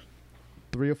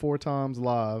 3 or 4 times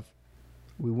live,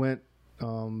 we went,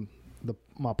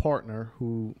 my partner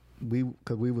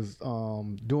because we was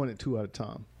doing it 2 at a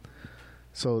time.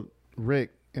 So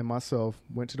Rick and myself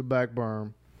went to the back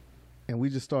berm and we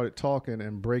just started talking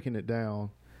and breaking it down.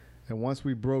 And once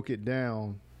we broke it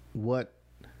down, what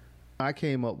I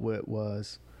came up with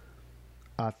was,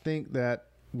 I think that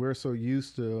we're so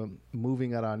used to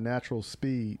moving at our natural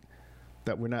speed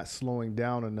that we're not slowing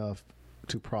down enough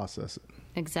to process it.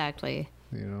 Exactly.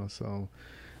 You know, so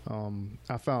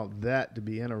I found that to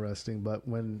be interesting. But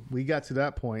when we got to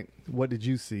that point, what did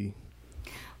you see?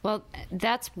 Well,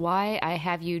 that's why I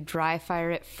have you dry fire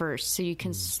it first, so you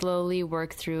can slowly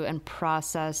work through and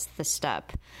process the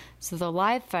step. So the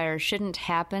live fire shouldn't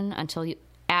happen until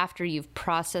after you've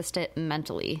processed it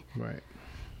mentally. Right.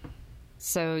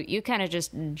 So you kind of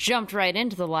just jumped right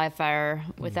into the live fire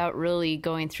without really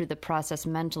going through the process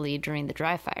mentally during the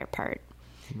dry fire part.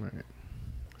 Right.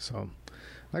 So,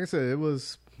 like I said, it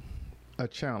was a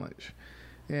challenge.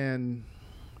 And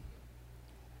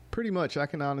pretty much I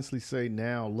can honestly say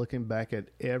now, looking back at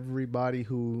everybody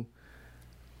who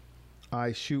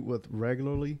I shoot with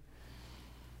regularly,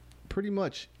 pretty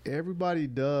much everybody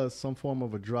does some form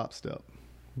of a drop step.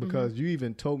 Because you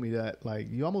even told me that, like,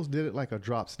 you almost did it like a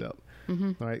drop step.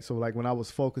 All right. So, like, when I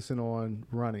was focusing on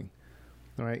running,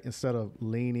 all right, instead of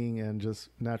leaning and just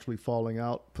naturally falling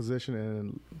out position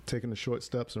and taking the short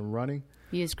steps and running.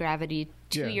 Use gravity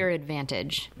to your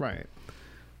advantage. Right.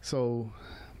 So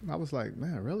I was like,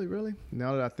 man, really?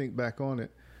 Now that I think back on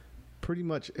it, pretty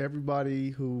much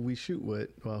everybody who we shoot with,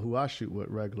 who I shoot with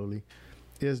regularly,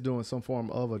 is doing some form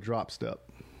of a drop step.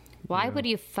 Why would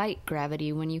you fight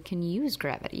gravity when you can use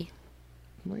gravity?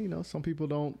 Well, you know, some people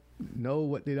don't know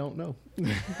what they don't know.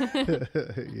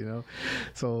 You know,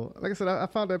 so like I said, I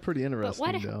found that pretty interesting.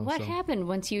 But what happened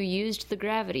once you used the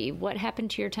gravity? What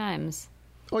happened to your times?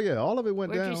 Oh yeah, all of it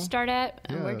went down. Where'd you start at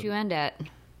and where'd you end at?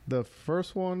 The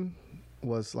first one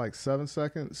was like 7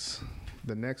 seconds.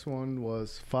 The next one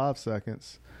was 5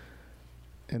 seconds,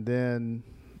 and then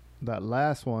that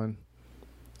last one.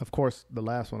 Of course, the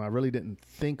last one, I really didn't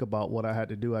think about what I had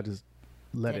to do. I just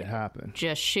let it happen.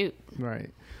 Just shoot. Right.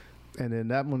 And then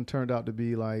that one turned out to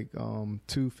be like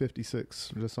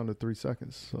 2:56, just under 3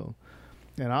 seconds. So,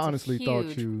 and I honestly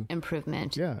thought you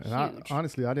improvement. Yeah.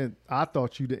 And I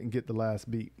thought you didn't get the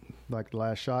last beat, like the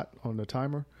last shot on the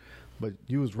timer, but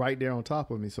you was right there on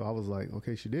top of me. So I was like,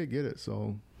 okay, she did get it.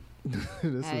 So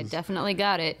I definitely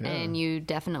got it. Yeah. And you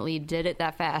definitely did it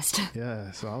that fast. Yeah.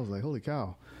 So I was like, holy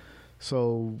cow.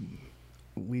 So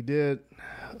we did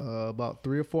about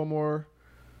 3 or 4 more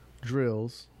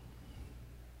drills,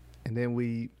 and then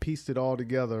we pieced it all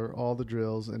together, all the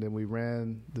drills, and then we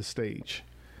ran the stage.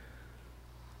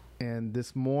 And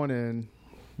this morning,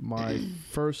 my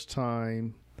first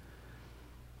time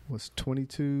was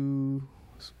 22:16,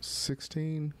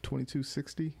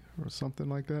 22:60 or something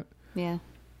like that. Yeah.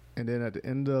 And then at the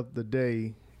end of the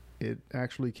day, it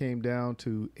actually came down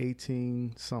to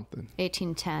 18 something.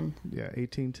 18:10. Yeah,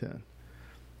 18:10.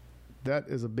 That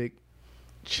is a big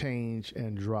change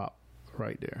and drop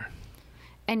right there.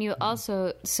 And you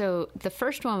also, so the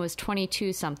first one was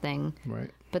 22 something. Right.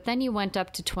 But then you went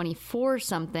up to 24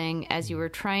 something as you were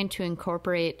trying to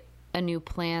incorporate a new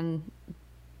plan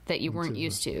that you weren't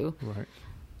used to. Right.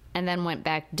 And then went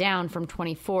back down from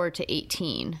 24 to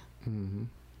 18. Mm-hmm.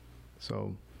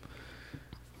 So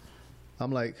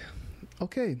I'm like,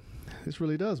 okay, this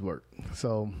really does work.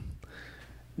 So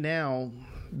now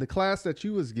the class that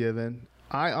you was given,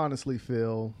 I honestly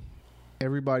feel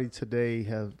everybody today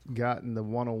have gotten the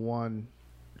 101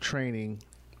 training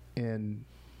in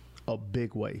a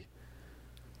big way.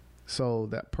 So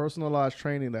that personalized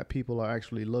training that people are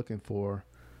actually looking for,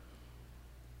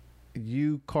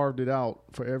 you carved it out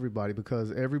for everybody,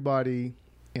 because everybody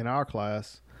in our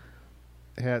class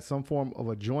had some form of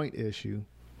a joint issue.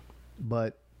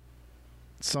 But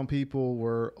some people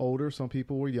were older, some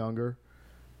people were younger,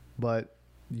 but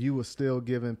you were still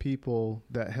giving people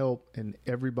that help, and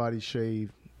everybody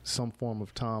shaved some form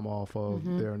of time off of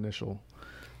their initial.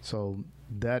 So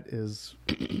that is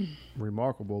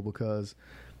remarkable, because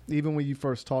even when you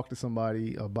first talk to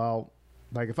somebody about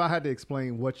Like if I had to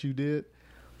explain what you did,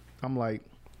 I'm like,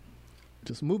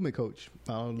 just movement coach.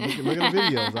 Look at the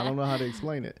videos. I don't know how to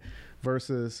explain it.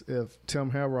 Versus if Tim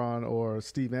Heron or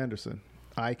Steve Anderson,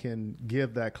 I can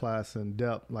give that class in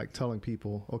depth, like telling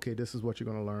people, okay, this is what you're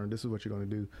going to learn. This is what you're going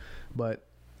to do. But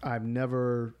I've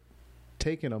never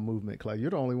taken a movement class.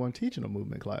 You're the only one teaching a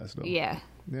movement class, though. Yeah.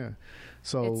 Yeah.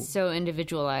 So it's so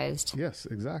individualized. Yes,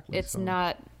 exactly. It's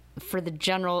not for the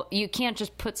general. You can't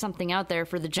just put something out there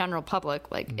for the general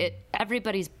public. Like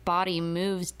everybody's body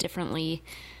moves differently,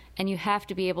 and you have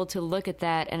to be able to look at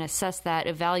that and assess that,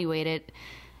 evaluate it,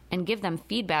 and give them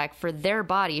feedback for their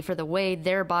body, for the way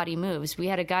their body moves. We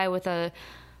had a guy with a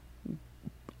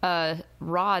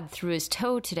rod through his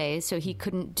toe today, so he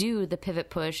couldn't do the pivot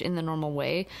push in the normal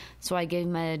way. So I gave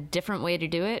him a different way to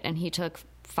do it, and he took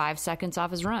 5 seconds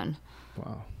off his run.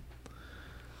 Wow.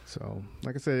 So,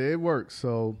 like I said, it works.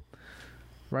 So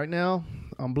right now,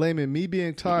 I'm blaming me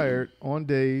being tired on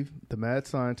Dave, the mad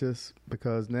scientist,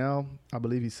 because now I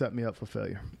believe he set me up for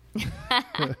failure.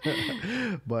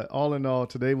 But all in all,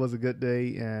 today was a good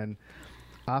day, and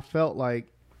I felt like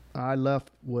I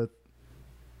left with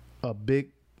a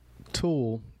big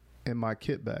tool in my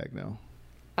kit bag now.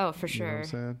 Oh, for sure. You know what I'm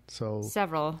saying? So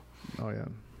several. Oh yeah.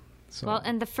 So, well,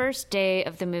 and the first day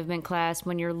of the movement class,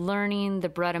 when you're learning the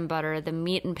bread and butter, the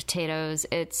meat and potatoes,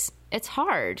 it's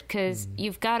hard because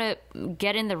you've got to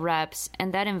get in the reps,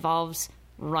 and that involves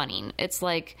running. It's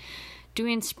like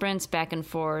doing sprints back and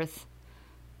forth,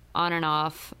 on and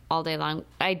off all day long.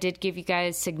 I did give you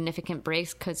guys significant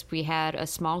breaks because we had a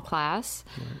small class,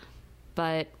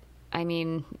 but I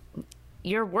mean,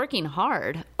 you're working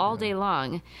hard all day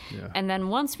long. Yeah. And then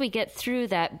once we get through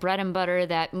that bread and butter,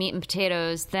 that meat and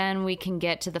potatoes, then we can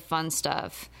get to the fun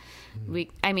stuff.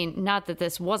 I mean, not that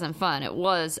this wasn't fun. It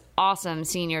was awesome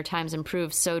seeing your times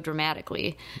improve so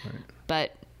dramatically. Right.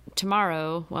 But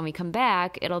tomorrow, when we come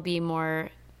back, it'll be more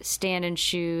stand and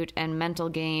shoot and mental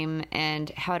game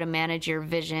and how to manage your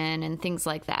vision and things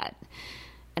like that.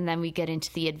 And then we get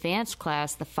into the advanced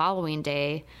class the following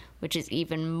day, which is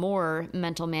even more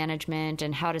mental management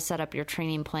and how to set up your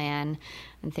training plan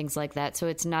and things like that. So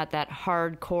it's not that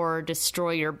hardcore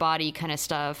destroy your body kind of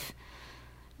stuff.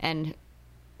 And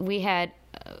we had,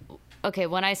 okay,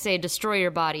 when I say destroy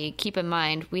your body, keep in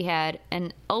mind we had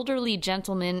an elderly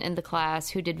gentleman in the class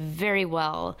who did very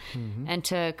well and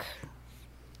took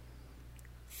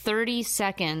 30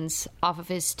 seconds off of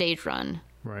his stage run.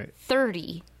 Right.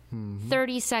 30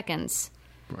 seconds.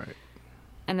 Right.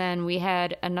 And then we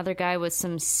had another guy with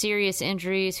some serious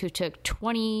injuries who took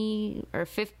 20 or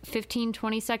 15,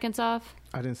 20 seconds off.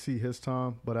 I didn't see his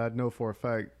time, but I know for a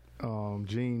fact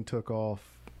Gene took off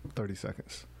 30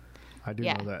 seconds. I do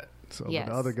know that. So but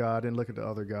the other guy, I didn't look at the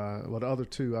other guy. Well, the other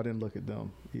two, I didn't look at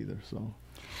them either. So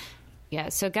yeah,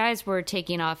 so guys were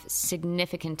taking off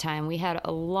significant time. We had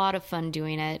a lot of fun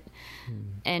doing it.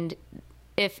 And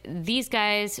if these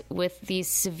guys with these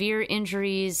severe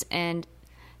injuries and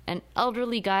an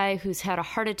elderly guy who's had a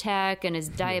heart attack and is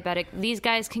diabetic, these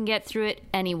guys can get through it.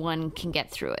 Anyone can get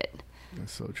through it.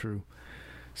 That's so true.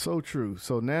 So true.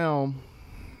 So now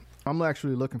I'm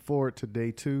actually looking forward to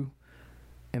day 2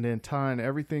 and then tying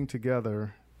everything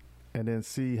together and then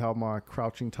see how my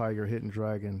Crouching Tiger, Hidden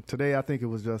Dragon. Today, I think it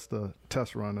was just a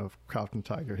test run of Crouching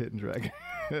Tiger, Hidden Dragon.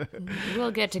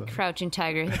 We'll get to Crouching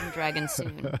Tiger, Hidden Dragon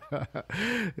soon.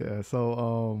 Yeah,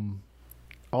 so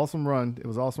awesome run. It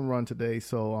was an awesome run today.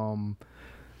 So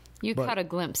you caught a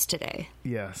glimpse today.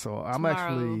 Yeah, so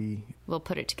Tomorrow, we'll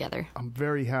put it together. I'm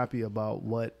very happy about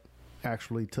what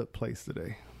actually took place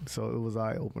today. So it was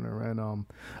eye-opener. And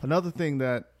another thing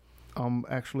that I'm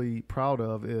actually proud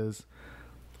of is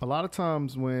a lot of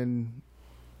times when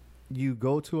you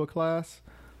go to a class,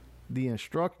 the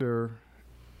instructor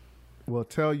will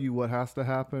tell you what has to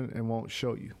happen and won't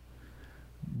show you.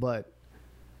 But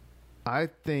I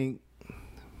think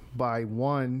by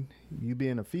one, you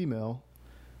being a female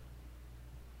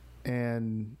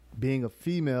and being a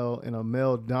female in a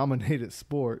male-dominated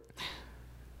sport,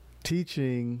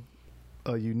 teaching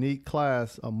a unique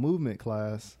class, a movement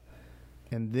class,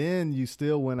 and then you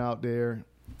still went out there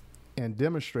and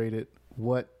demonstrated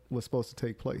what was supposed to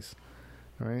take place,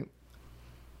 right?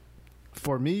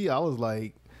 For me, I was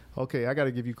like, okay, I got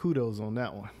to give you kudos on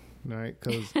that one, right?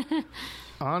 Because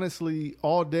honestly,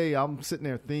 all day I'm sitting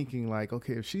there thinking like,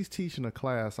 okay, if she's teaching a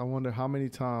class, I wonder how many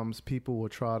times people will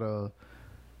try to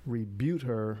rebuke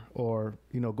her or,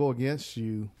 go against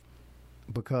you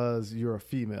because you're a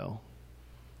female.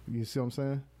 You see what I'm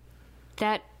saying?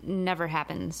 That never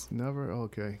happens. Never?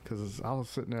 Okay. Because I was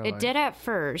sitting there It did at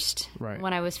first, right,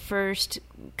 when I was first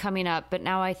coming up. But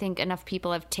now I think enough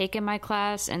people have taken my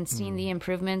class and seen the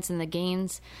improvements and the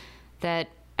gains that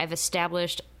I've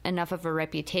established enough of a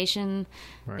reputation.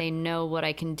 Right. They know what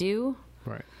I can do.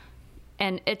 Right.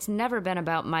 And it's never been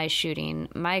about my shooting.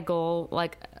 My goal,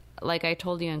 like I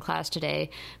told you in class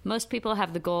today, most people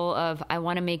have the goal of, I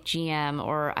want to make GM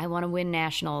or I want to win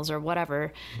nationals or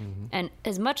whatever. Mm-hmm. And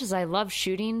as much as I love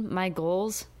shooting, my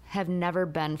goals have never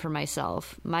been for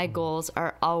myself. My goals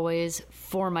are always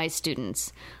for my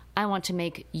students. I want to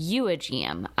make you a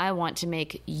GM. I want to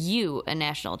make you a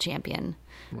national champion.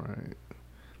 Right.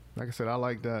 Like I said, I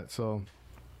like that. So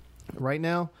right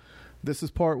now, this is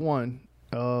part 1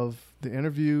 of the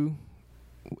interview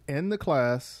in the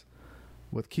class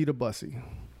with Keita Bussey.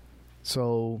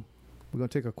 So we're going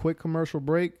to take a quick commercial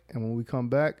break, and when we come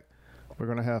back, we're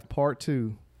going to have part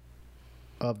 2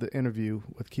 of the interview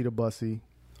with Keita Bussey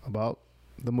about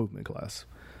the movement class.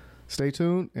 Stay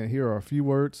tuned, and here are a few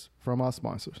words from our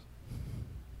sponsors.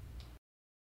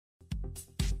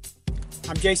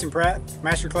 I'm Jason Pratt,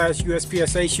 Masterclass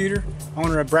USPSA shooter,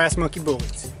 owner of Brass Monkey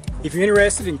Bullets. If you're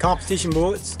interested in competition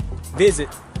bullets, visit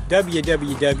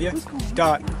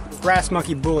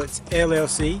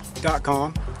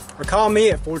www.brassmonkeybulletsllc.com or call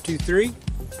me at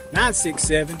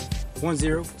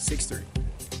 423-967-1063.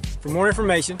 For more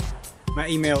information, my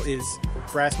email is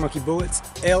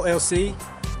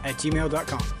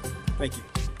brassmonkeybulletsllc@gmail.com. Thank you.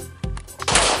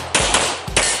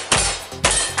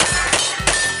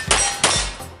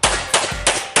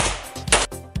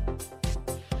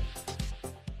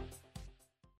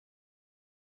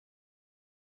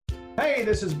 Hey,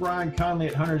 this is Brian Conley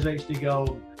at Hunters HD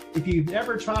Gold. If you've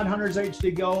never tried Hunters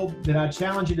HD Gold, then I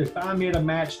challenge you to find me at a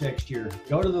match next year.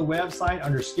 Go to the website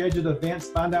under scheduled events,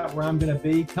 find out where I'm going to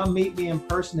be. Come meet me in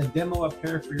person and demo a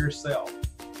pair for yourself.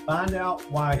 Find out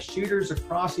why shooters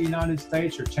across the United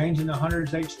States are changing to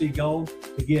Hunters HD Gold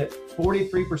to get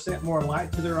 43% more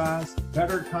light to their eyes,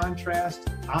 better contrast,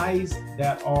 eyes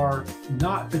that are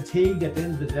not fatigued at the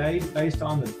end of the day based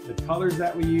on the colors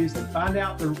that we use, and find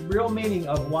out the real meaning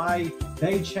of why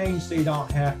they change so you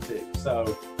don't have to.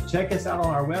 So check us out on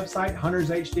our website,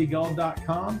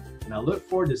 huntershdgold.com, and I look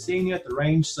forward to seeing you at the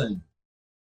range soon.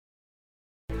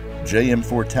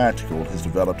 JM4 Tactical has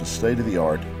developed a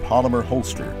state-of-the-art polymer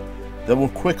holster that will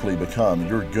quickly become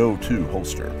your go-to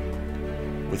holster.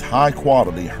 With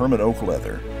high-quality Herman oak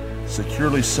leather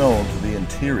securely sewn to the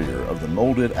interior of the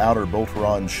molded outer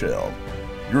Boltaron shell,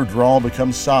 your draw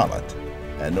becomes silent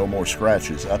and no more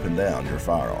scratches up and down your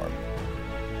firearm.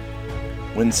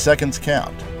 When seconds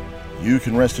count, you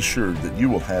can rest assured that you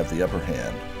will have the upper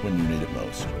hand when you need it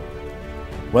most.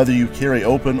 Whether you carry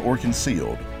open or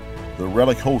concealed, the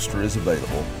Relic holster is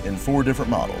available in 4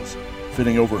 different models,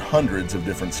 fitting over hundreds of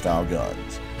different style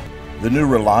guns. The new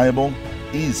reliable,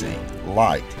 easy,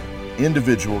 light,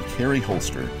 individual carry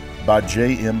holster by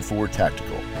JM4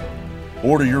 Tactical.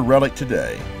 Order your Relic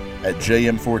today at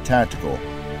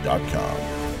jm4tactical.com.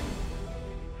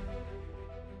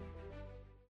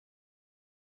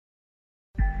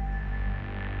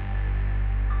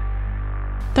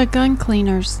 The Gun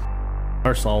Cleaners.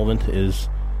 Our solvent is,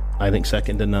 I think,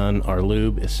 second to none. Our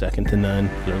lube is second to none.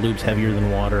 Our lube's heavier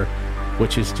than water,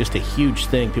 which is just a huge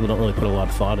thing. People don't really put a lot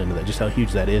of thought into that, just how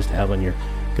huge that is to have on your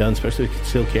gun, especially with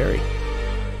concealed carry.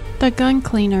 The Gun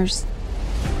Cleaners.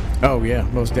 Oh, yeah,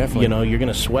 most definitely. You know, you're going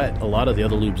to sweat a lot of the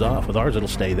other lubes off. With ours, it'll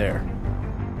stay there.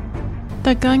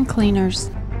 The Gun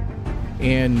Cleaners.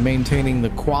 And maintaining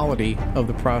the quality of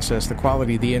the process, the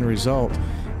quality of the end result,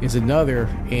 is another,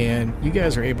 and you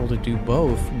guys are able to do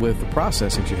both with the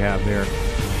process that you have there.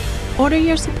 Order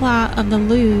your supply of the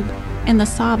lube and the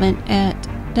solvent at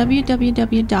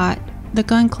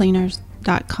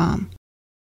www.theguncleaners.com.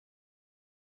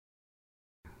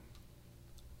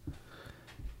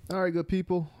 All right, good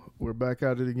people. We're back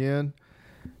at it again.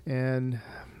 And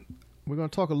we're going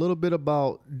to talk a little bit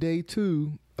about day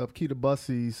 2 of Keita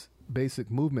Bussey's basic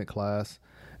movement class.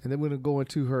 And then we're going to go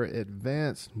into her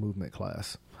advanced movement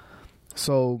class.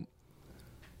 So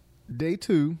day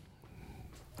 2,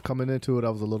 coming into it, I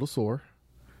was a little sore.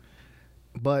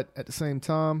 But at the same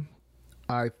time,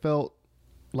 I felt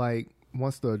like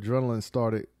once the adrenaline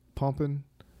started pumping,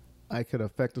 I could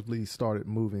effectively start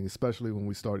moving, especially when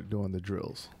we started doing the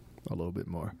drills a little bit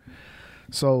more.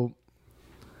 So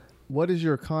what is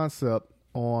your concept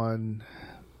on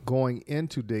going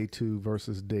into day 2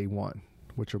 versus day 1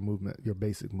 with your movement, your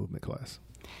basic movement class?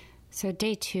 So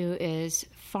day 2 is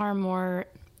far more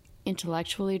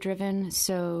intellectually driven.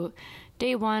 So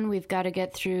day 1, we've got to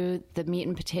get through the meat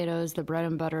and potatoes, the bread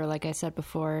and butter, like I said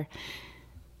before.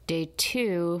 Day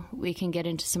 2, we can get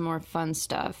into some more fun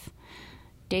stuff.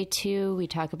 Day 2, we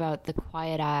talk about the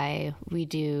quiet eye. We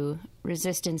do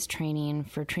resistance training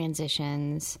for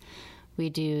transitions. we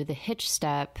do the hitch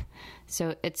step.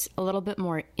 So it's a little bit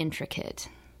more intricate.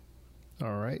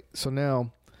 All right. So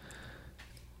now,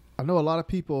 I know a lot of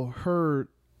people heard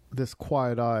this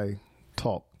quiet eye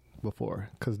talk before,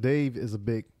 because Dave is a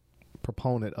big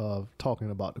proponent of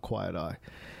talking about the quiet eye.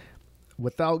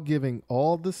 Without giving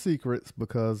all the secrets,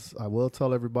 because I will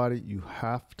tell everybody, you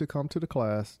have to come to the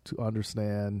class to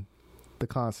understand the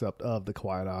concept of the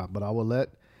quiet eye. But I will let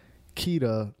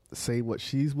Keita say what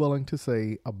she's willing to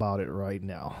say about it right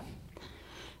now.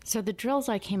 So the drills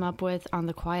I came up with on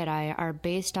the quiet eye are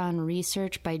based on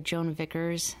research by Joan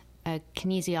Vickers, a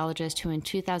kinesiologist who in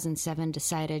 2007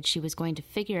 decided she was going to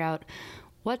figure out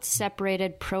what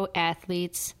separated pro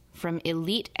athletes from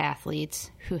elite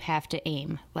athletes who have to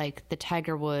aim, like the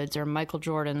Tiger Woods or Michael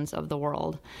Jordans of the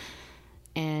world.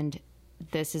 And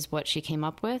this is what she came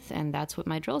up with, and that's what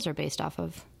my drills are based off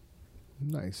of.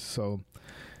 Nice. So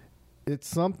it's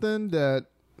something that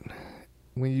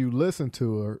when you listen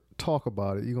to her talk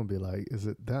about it, you're going to be like, is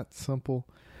it that simple?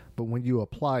 But when you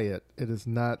apply it, it is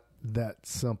not that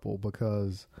simple,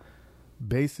 because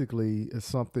basically it's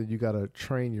something you got to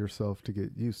train yourself to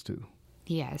get used to.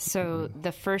 Yeah, so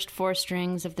the first 4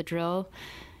 strings of the drill,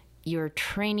 you're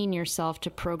training yourself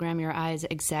to program your eyes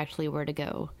exactly where to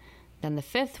go. Then the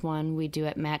 5th one we do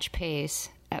at match pace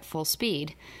at full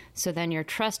speed. So then you're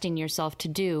trusting yourself to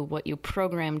do what you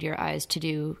programmed your eyes to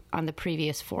do on the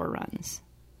previous 4 runs.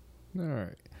 All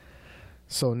right.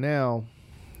 So now,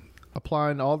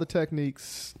 applying all the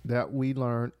techniques that we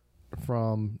learned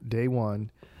from day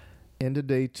 1 into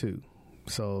day 2.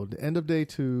 So the end of day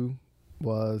 2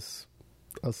 was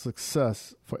a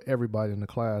success for everybody in the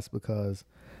class, because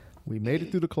we made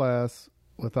it through the class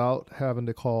without having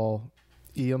to call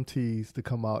EMTs to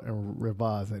come out and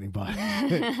revise anybody.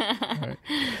 Right.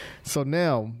 So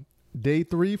now, day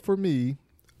 3 for me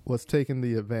was taking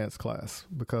the advanced class,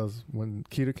 because when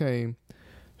Keita came,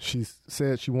 she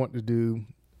said she wanted to do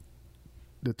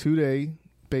the 2-day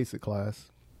basic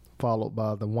class followed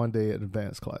by the 1-day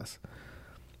advanced class.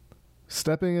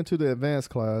 Stepping into the advanced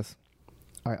class,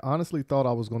 I honestly thought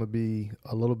I was going to be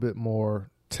a little bit more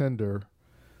tender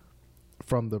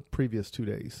from the previous 2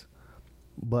 days.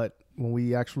 But when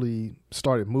we actually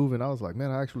started moving, I was like,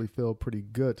 man, I actually feel pretty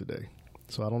good today.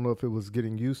 So I don't know if it was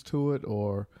getting used to it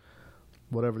or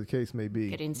whatever the case may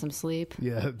be. Getting some sleep.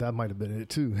 Yeah, that might have been it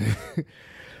too.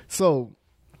 So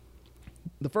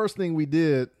the first thing we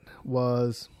did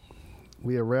was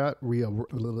we arrived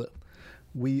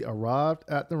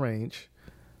at the range,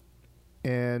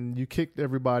 and you kicked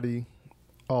everybody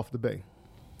off the bay.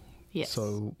 Yes.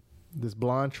 So this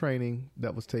blind training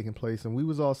that was taking place, and we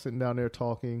was all sitting down there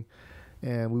talking,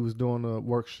 and we was doing a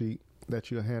worksheet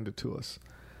that you handed to us.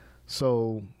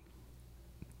 So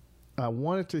I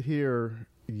wanted to hear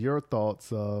your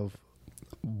thoughts of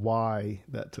why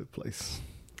that took place.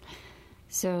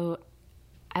 So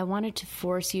I wanted to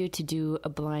force you to do a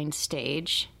blind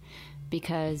stage,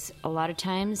 because a lot of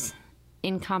times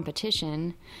in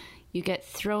competition, you get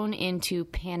thrown into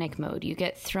panic mode. You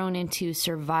get thrown into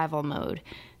survival mode.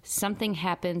 Something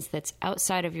happens that's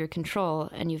outside of your control,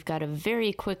 and you've got to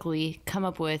very quickly come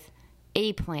up with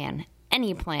a plan,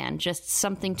 any plan, just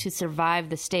something to survive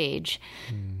the stage.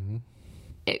 Mm-hmm.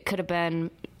 It could have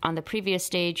been on the previous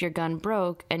stage, your gun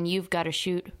broke, and you've got to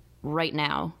shoot right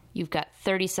now. You've got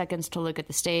 30 seconds to look at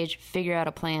the stage, figure out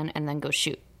a plan, and then go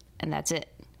shoot. And that's it.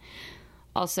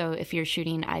 Also, if you're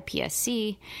shooting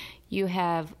IPSC, you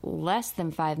have less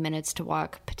than 5 minutes to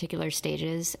walk particular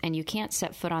stages, and you can't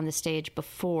set foot on the stage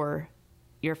before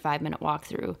your 5-minute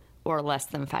walkthrough or less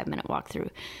than 5-minute walkthrough.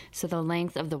 So the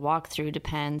length of the walkthrough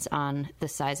depends on the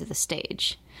size of the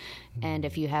stage. And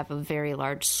if you have a very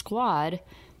large squad,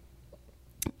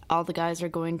 all the guys are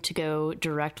going to go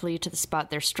directly to the spot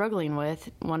they're struggling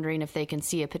with, wondering if they can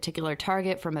see a particular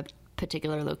target from a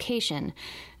particular location.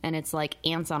 And it's like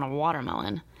ants on a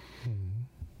watermelon.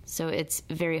 So it's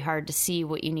very hard to see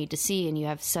what you need to see, and you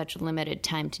have such limited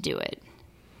time to do it.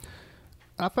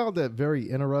 I found that very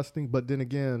interesting, but then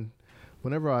again,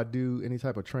 whenever I do any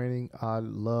type of training, I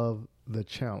love the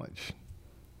challenge.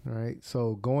 All right.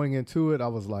 So going into it, I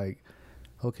was like,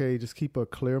 okay, just keep a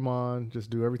clear mind. Just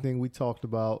do everything we talked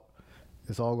about.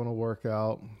 It's all going to work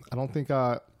out. I don't think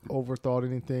I overthought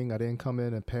anything. I didn't come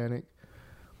in and panic.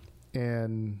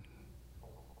 And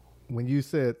when you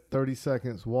said 30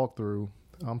 seconds walkthrough,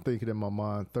 I'm thinking in my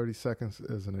mind, 30 seconds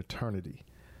is an eternity.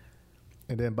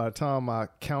 And then by the time I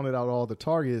counted out all the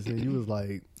targets, and you was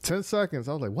like, 10 seconds.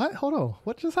 I was like, what? Hold on.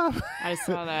 What just happened? I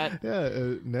saw that.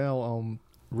 Yeah. Now I'm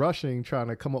rushing, trying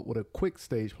to come up with a quick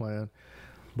stage plan.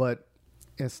 But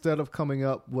instead of coming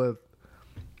up with,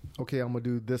 okay, I'm going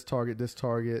to do this target,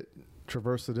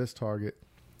 traverse to this target,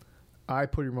 I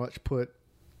pretty much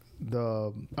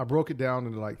I broke it down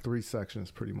into like 3 sections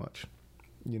pretty much.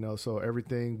 So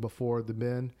everything before the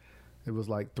bend, it was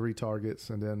like 3 targets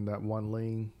and then that 1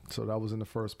 lean. So that was in the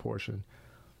first portion.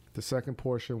 The second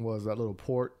portion was that little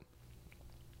port,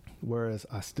 whereas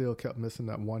I still kept missing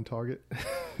that 1 target,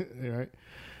 right?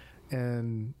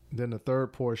 And then the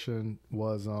third portion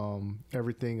was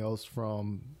everything else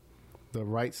from the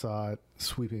right side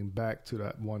sweeping back to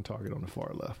that 1 target on the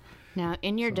far left. Now,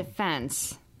 in your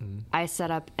defense, I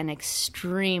set up an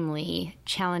extremely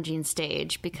challenging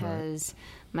stage because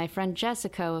my friend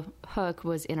Jessica Hook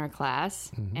was in our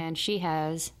class, and she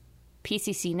has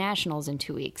PCC Nationals in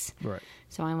 2 weeks. Right.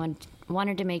 So I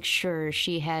wanted to make sure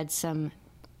she had some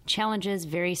challenges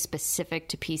very specific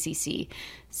to PCC.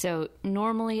 So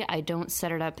normally I don't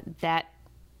set it up that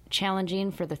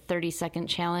challenging for the 30-second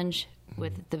challenge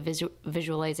with the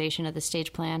visualization of the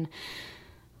stage plan.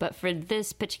 But for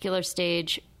this particular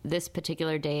stage, this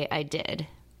particular day, I did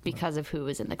because of who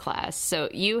was in the class. So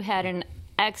you had an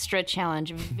extra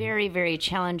challenge, very, very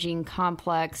challenging,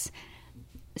 complex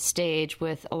stage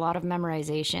with a lot of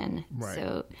memorization. Right.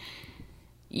 So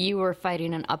you were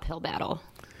fighting an uphill battle,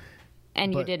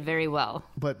 and you did very well.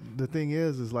 But the thing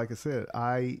is like I said,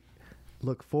 I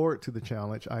look forward to the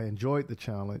challenge. I enjoyed the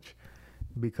challenge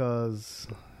because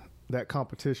that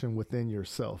competition within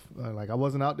yourself. Like I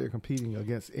wasn't out there competing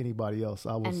against anybody else.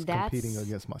 I was competing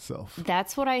against myself.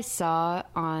 That's what I saw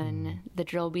on the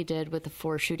drill we did with the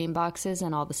 4 shooting boxes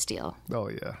and all the steel. Oh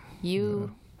yeah.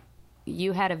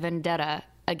 You had a vendetta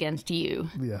against you.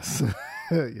 Yes.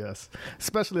 Yes.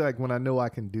 Especially like when I know I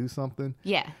can do something.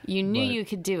 Yeah. You knew you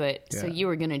could do it, so you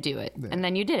were going to do it. Yeah. And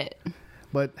then you did it.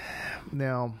 But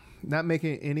now, not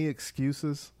making any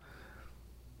excuses,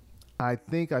 I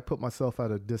think I put myself at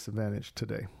a disadvantage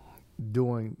today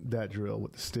doing that drill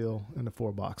with the steel and the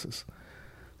 4 boxes.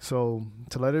 So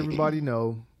to let everybody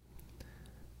know,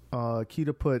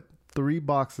 Keita put 3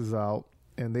 boxes out,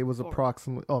 and they was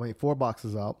 4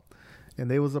 boxes out, and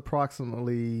they was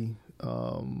approximately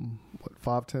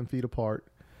 5-10 feet apart.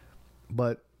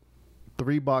 But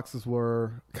 3 boxes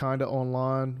were kind of on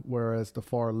line, whereas the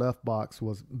far left box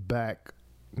was back,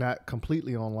 not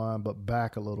completely on line, but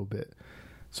back a little bit.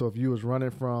 So if you was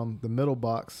running from the middle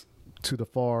box to the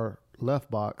far left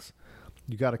box,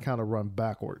 you got to kind of run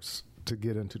backwards to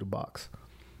get into the box.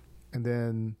 And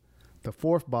then the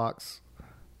 4th box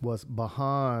was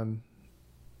behind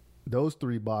those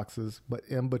 3 boxes, but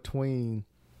in between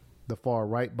the far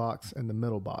right box and the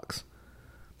middle box.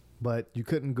 But you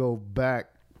couldn't go back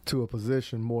to a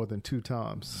position more than 2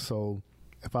 times. So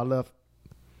if I left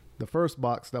the first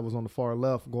box that was on the far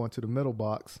left going to the middle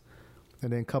box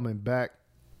and then coming back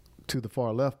to the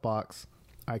far left box,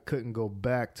 I couldn't go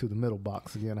back to the middle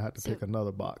box again. I had to pick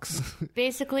another box.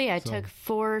 Basically, I took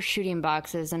 4 shooting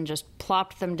boxes and just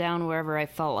plopped them down wherever I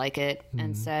felt like it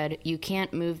and said, you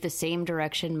can't move the same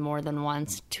direction more than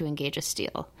once to engage a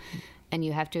steel. And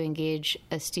you have to engage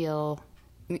a steel.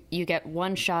 You get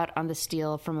 1 shot on the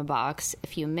steel from a box.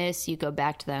 If you miss, you go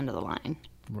back to the end of the line.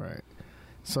 Right.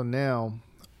 So now,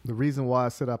 the reason why I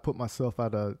said I put myself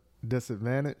at a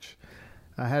disadvantage,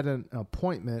 I had an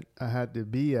appointment I had to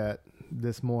be at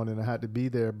this morning. I had to be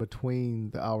there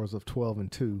between the hours of 12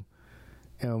 and 2.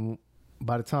 And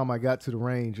by the time I got to the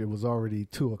range, it was already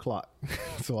 2 o'clock.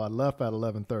 So I left at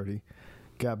 11:30,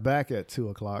 got back at 2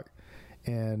 o'clock,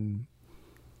 and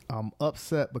I'm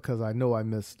upset because I know I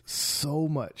missed so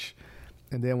much.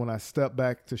 And then when I stepped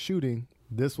back to shooting,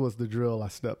 this was the drill I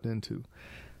stepped into.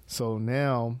 So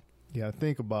now, you got to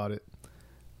think about it.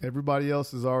 Everybody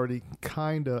else is already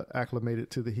kind of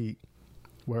acclimated to the heat,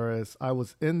 whereas I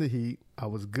was in the heat. I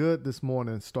was good this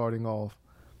morning starting off.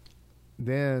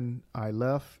 Then I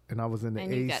left, and I was in the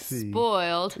AC. And you got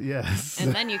spoiled. Yes.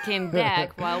 And then you came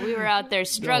back while we were out there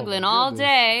struggling all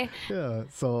day. Yeah.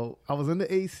 So I was in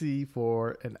the AC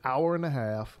for an hour and a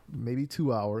half, maybe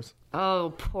 2 hours.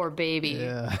 Oh, poor baby.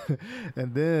 Yeah.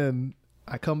 And then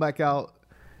I come back out,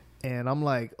 and I'm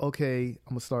like, okay, I'm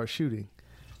going to start shooting.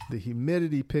 The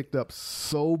humidity picked up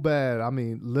so bad. I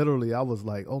mean, literally, I was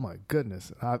like, oh, my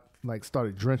goodness. I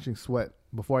started drenching sweat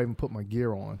before I even put my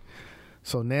gear on.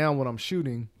 So now when I'm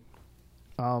shooting,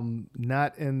 I'm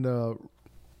not in the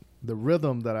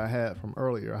rhythm that I had from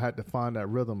earlier. I had to find that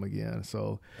rhythm again.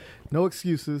 So no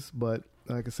excuses, but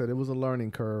like I said, it was a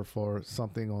learning curve for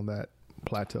something on that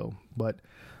plateau. But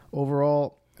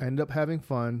overall, I ended up having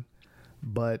fun.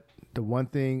 But the one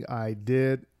thing I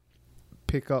did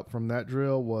pick up from that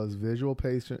drill was visual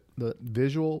patience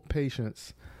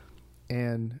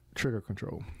and trigger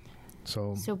control.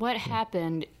 So what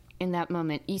happened in that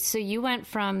moment? So you went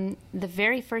from the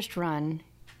very first run,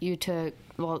 you took,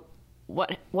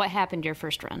 what happened your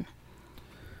first run?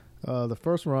 The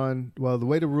first run, well, the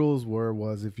way the rules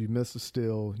was if you miss a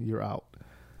still, you're out.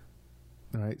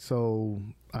 All right, so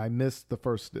I missed the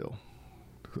first still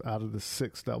out of the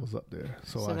 6 that was up there.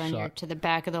 So I then shot, you're to the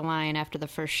back of the line after the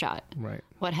first shot. Right.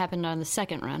 What happened on the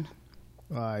second run?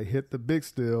 I hit the big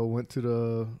still, went to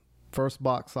the first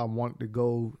box I wanted to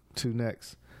go to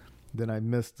next. Then I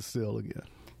missed the still again.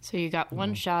 So you got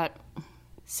one shot,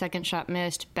 second shot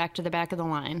missed, back to the back of the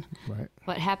line. Right.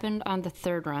 What happened on the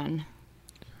third run?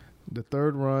 The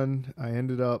third run, I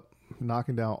ended up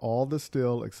knocking down all the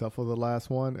still except for the last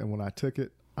one, and when I took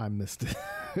it, I missed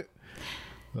it.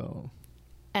 So.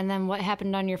 And then what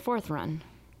happened on your fourth run?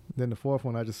 Then the fourth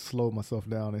one, I just slowed myself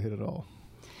down and hit it all.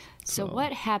 So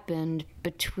what happened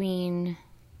between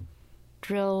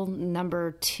drill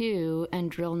number 2 and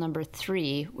drill number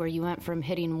 3, where you went from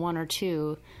hitting 1 or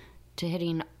 2 to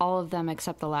hitting all of them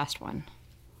except the last one?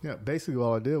 Yeah, basically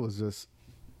all I did was just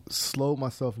slow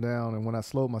myself down, and when I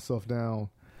slowed myself down,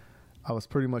 I was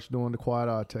pretty much doing the quiet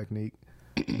eye technique,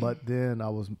 but then I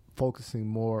was focusing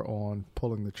more on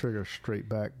pulling the trigger straight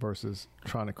back versus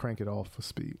trying to crank it off for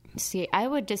speed. See, I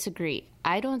would disagree.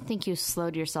 I don't think you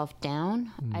slowed yourself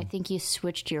down. I think you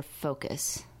switched your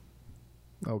focus.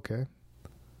 Okay.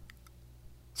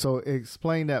 So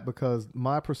explain that, because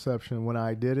my perception when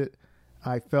I did it,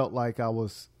 I felt like I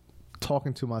was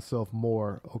talking to myself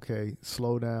more. Okay,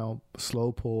 slow down,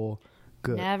 slow pull,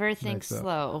 good. Never think Next up.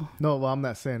 slow. No, well, I'm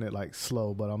not saying it like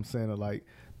slow, but I'm saying it like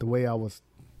the way I was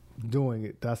doing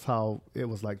it, that's how it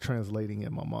was like translating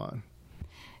in my mind.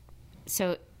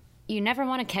 So you never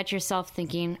want to catch yourself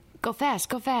thinking, go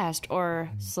fast, or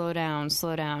slow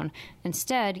down.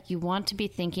 Instead, you want to be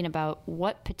thinking about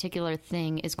what particular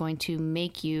thing is going to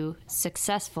make you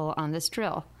successful on this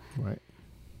drill. Right.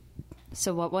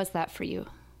 So what was that for you?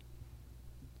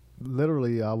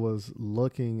 Literally, I was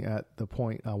looking at the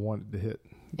point I wanted to hit.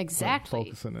 Exactly.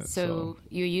 Focusing it. So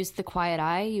you used the quiet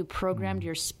eye, you programmed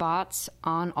your spots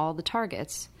on all the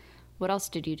targets. What else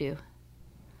did you do?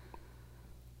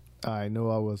 I know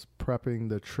I was prepping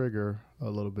the trigger a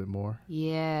little bit more.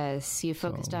 Yes, you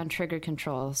focused on trigger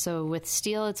control. So with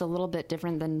steel, it's a little bit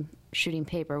different than shooting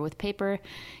paper. With paper,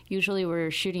 usually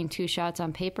we're shooting 2 shots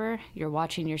on paper. You're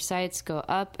watching your sights go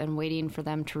up and waiting for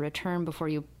them to return before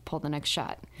you pull the next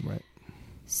shot. Right.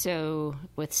 So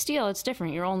with steel, it's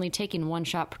different. You're only taking 1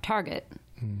 shot per target.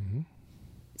 Mm-hmm.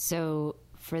 So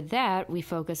for that, we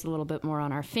focus a little bit more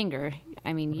on our finger.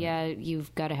 I mean, yeah,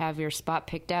 you've got to have your spot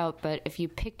picked out, but if you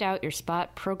picked out your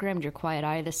spot, programmed your quiet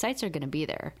eye, the sights are going to be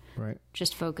there. Right.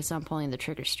 Just focus on pulling the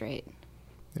trigger straight.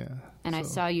 Yeah. And I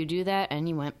saw you do that, and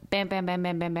you went bam, bam, bam,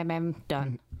 bam, bam, bam, bam,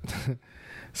 done.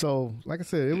 So, like I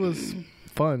said, it was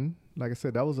fun. Like I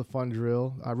said, that was a fun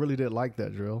drill. I really did like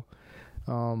that drill.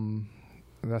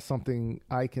 That's something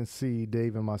I can see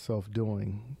Dave and myself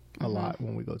doing a lot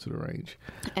when we go to the range.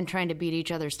 And trying to beat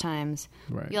each other's times.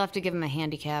 Right. You'll have to give him a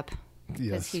handicap. Because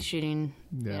Yes. he's shooting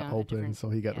Open, so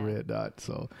he got the red dot.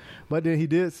 So, but then he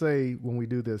did say when we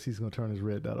do this, he's going to turn his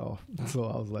red dot off. So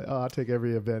I was like, oh, I'll take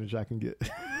every advantage I can get.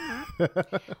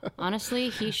 Honestly,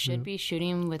 he should be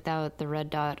shooting without the red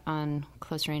dot on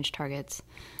close range targets.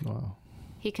 Wow.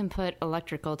 He can put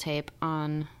electrical tape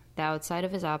on the outside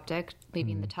of his optic,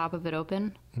 leaving the top of it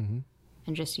open,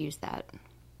 and just use that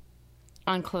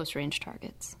on close range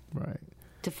targets. Right.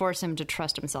 To force him to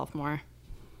trust himself more.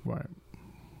 Right.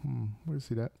 Where do you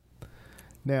see that?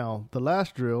 Now, the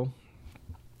last drill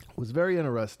was very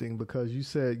interesting because you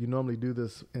said you normally do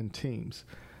this in teams,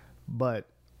 but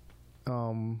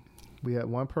we had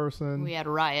one person. We had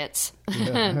riots.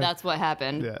 That's what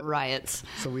happened. Yeah. Riots.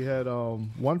 So we had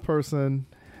one person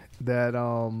that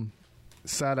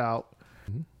sat out.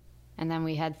 And then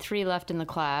we had 3 left in the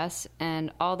class,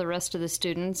 and all the rest of the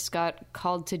students got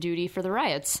called to duty for the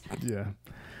riots. Yeah.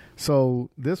 So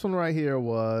this one right here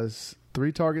was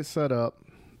 3 targets set up,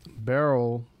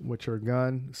 barrel, which are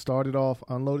gun, started off,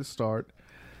 unloaded start,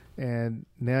 and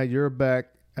now you're back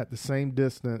at the same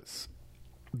distance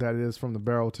that it is from the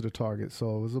barrel to the target.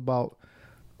 So it was about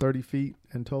 30 feet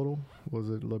in total. Was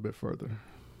it a little bit further?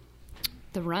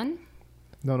 The run?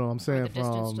 No, I'm saying the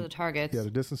distance to the targets. Yeah,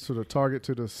 the distance to the target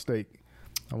to the stake.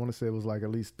 I want to say it was like at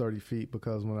least 30 feet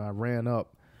because when I ran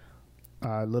up,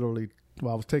 I literally,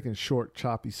 I was taking short,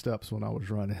 choppy steps when I was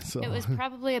running. So it was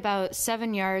probably about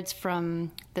 7 yards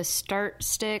from the start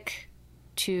stick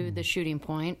to the shooting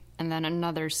point, and then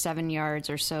another 7 yards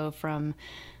or so from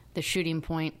the shooting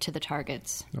point to the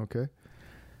targets. Okay.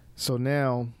 So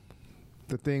now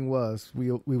the thing was,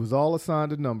 we was all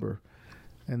assigned a number,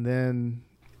 and then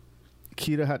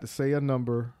Keita had to say a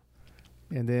number,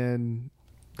 and then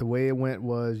the way it went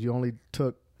was you only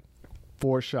took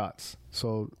 4 shots.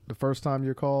 So the first time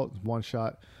you're called, 1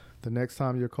 shot. The next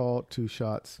time you're called, 2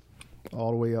 shots,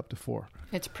 all the way up to 4.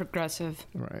 It's progressive.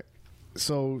 Right.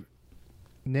 So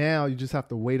now you just have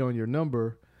to wait on your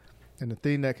number. And the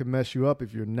thing that can mess you up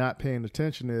if you're not paying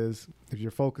attention is if you're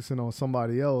focusing on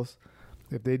somebody else,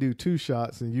 if they do 2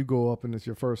 shots and you go up and it's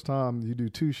your first time, you do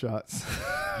 2 shots.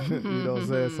 You know what I'm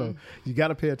saying? So you got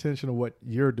to pay attention to what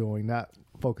you're doing, not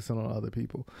focusing on other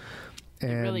people.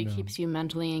 And, it really keeps you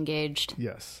mentally engaged.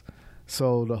 Yes.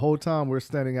 So the whole time we're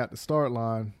standing at the start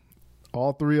line,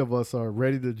 all 3 of us are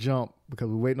ready to jump because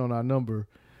we're waiting on our number.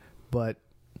 But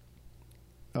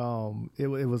it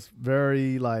was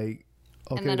very like,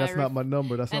 okay, that's not my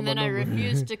number. That's not my number. And then I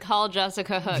refused to call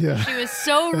Jessica Hook. Yeah. She was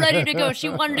so ready to go. She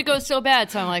wanted to go so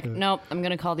bad. So I'm like, nope, I'm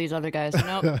going to call these other guys.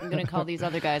 Nope, I'm going to call these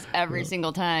other guys every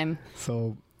single time.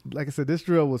 So, like I said, this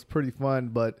drill was pretty fun.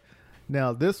 But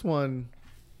now this one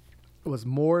was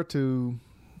more to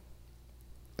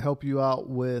help you out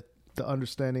with the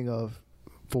understanding of,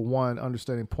 for one,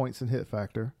 understanding points and hit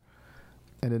factor.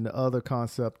 And then the other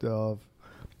concept of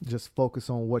just focus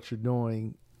on what you're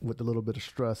doing with a little bit of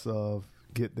stress of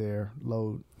get there,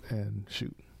 load, and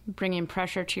shoot. Bringing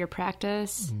pressure to your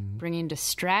practice, bringing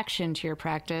distraction to your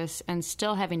practice, and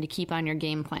still having to keep on your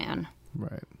game plan.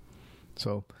 Right.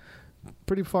 So,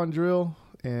 pretty fun drill.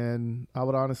 And I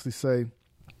would honestly say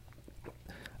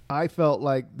I felt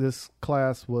like this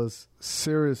class was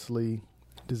seriously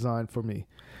designed for me,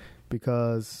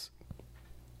 because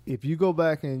if you go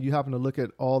back and you happen to look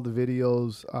at all the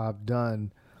videos I've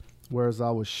done, whereas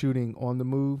I was shooting on the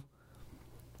move,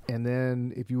 and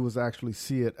then if you was actually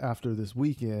see it after this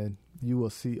weekend, you will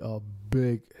see a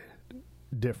big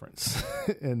difference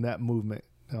in that movement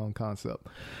concept.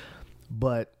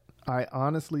 But I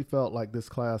honestly felt like this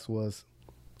class was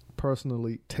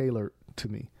personally tailored to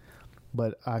me.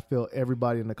 But I feel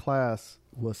everybody in the class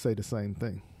will say the same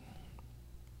thing.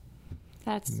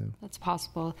 That's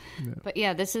possible. Yeah. But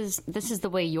yeah, this is the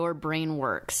way your brain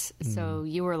works. So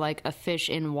you were like a fish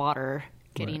in water,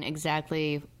 getting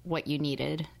exactly what you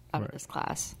needed out of this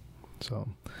class. So,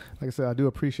 like I said, I do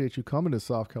appreciate you coming to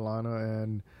South Carolina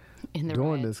and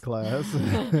doing this class.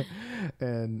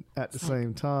 And at the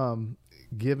same time,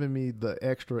 giving me the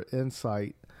extra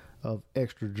insight of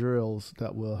extra drills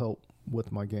that will help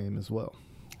with my game as well.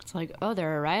 It's like, oh,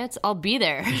 there are riots? I'll be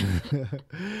there.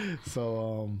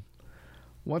 So,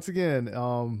 once again,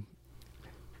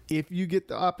 if you get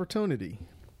the opportunity,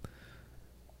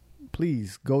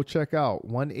 please go check out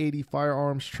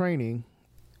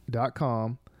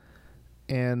 180firearmstraining.com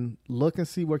and look and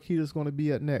see where Kita's going to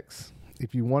be at next.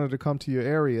 If you wanted to come to your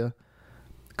area,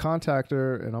 contact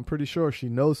her, and I'm pretty sure she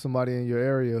knows somebody in your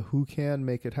area who can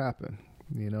make it happen.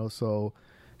 So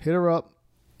hit her up,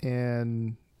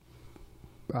 and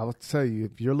I'll tell you,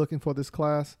 if you're looking for this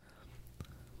class,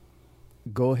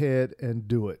 go ahead and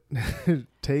do it.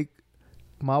 Take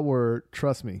my word.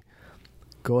 Trust me.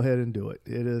 Go ahead and do it.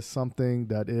 It is something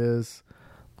that is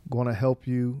going to help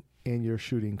you in your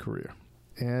shooting career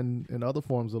and in other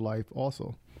forms of life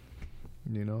also.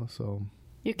 So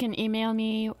you can email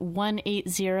me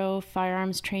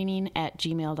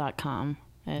 180firearmstraining@gmail.com.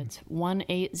 It's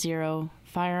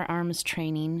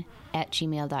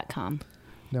 180firearmstraining@gmail.com.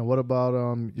 Now, what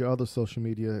about your other social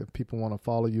media if people want to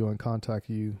follow you and contact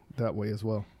you that way as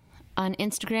well? On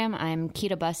Instagram, I'm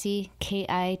Kita Busse,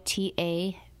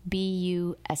 KITABUSSE.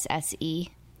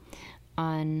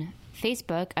 On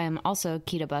Facebook, I'm also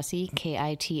Kita Busse,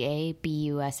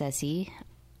 KITABUSSE.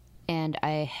 And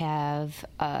I have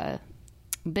a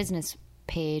business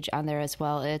page on there as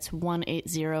well. It's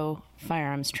 180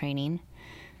 Firearms Training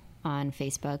on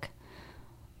Facebook.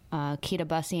 Kita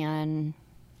Busse on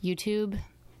YouTube.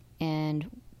 And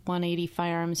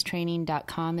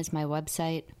 180firearmstraining.com is my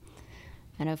website.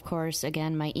 And of course,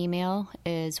 again, my email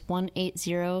is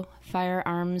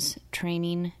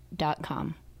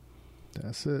 180firearmstraining.com.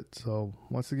 That's it. So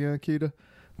once again, Kita,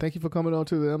 thank you for coming on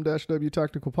to the M-W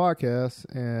Tactical Podcast.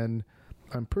 And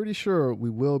I'm pretty sure we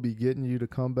will be getting you to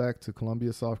come back to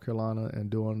Columbia, South Carolina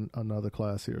and doing another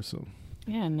class here soon.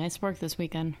 Yeah, nice work this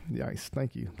weekend. Nice.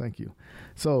 Thank you. Thank you.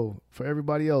 So for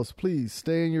everybody else, please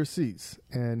stay in your seats.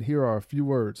 And here are a few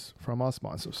words from our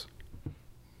sponsors.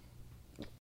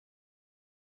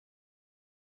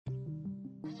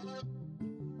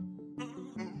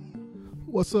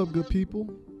 What's up, good people?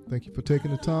 Thank you for taking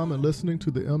the time and listening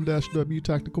to the M-W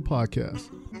Tactical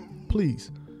Podcast. Please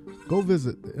go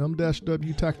visit the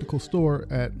M-W Tactical store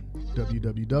at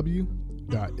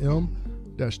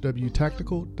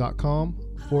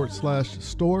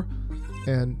www.m-wtactical.com/store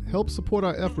and help support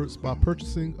our efforts by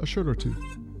purchasing a shirt or two.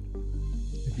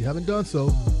 If you haven't done so,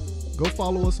 go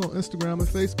follow us on Instagram and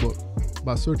Facebook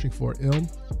by searching for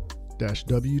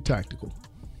M-W Tactical.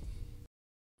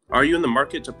 Are you in the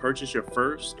market to purchase your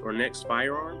first or next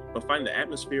firearm, but find the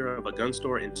atmosphere of a gun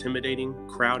store intimidating,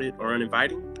 crowded, or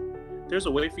uninviting? There's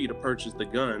a way for you to purchase the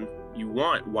gun you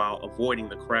want while avoiding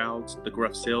the crowds, the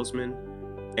gruff salesmen,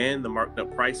 and the marked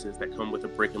up prices that come with a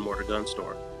brick and mortar gun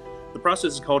store. The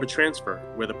process is called a transfer,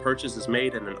 where the purchase is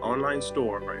made at an online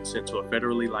store and sent to a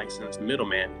federally licensed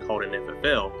middleman called an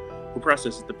FFL, who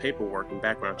processes the paperwork and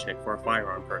background check for a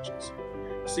firearm purchase.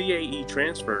 CAE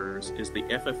Transfers is the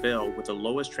FFL with the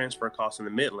lowest transfer cost in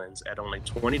the Midlands at only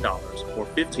 $20 or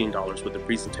 $15 with the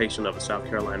presentation of a South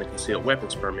Carolina concealed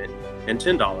weapons permit and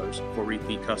 $10 for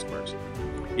repeat customers.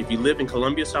 If you live in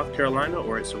Columbia, South Carolina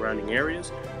or its surrounding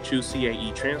areas, choose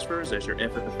CAE Transfers as your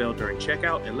FFL during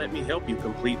checkout and let me help you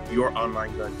complete your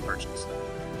online gun purchase.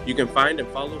 You can find and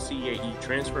follow CAE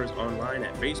Transfers online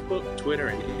at Facebook, Twitter,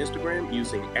 and Instagram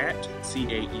using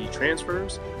 @CAE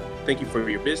Transfers. Thank you for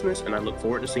your business, and I look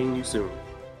forward to seeing you soon.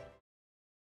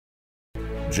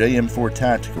 JM4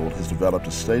 Tactical has developed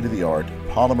a state-of-the-art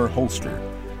polymer holster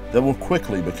that will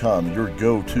quickly become your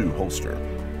go-to holster.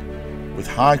 With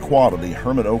high-quality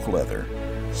Herman oak leather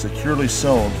securely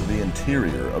sewn to the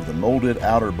interior of the molded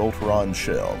outer Boltaron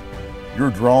shell,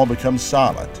 your draw becomes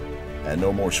silent and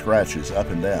no more scratches up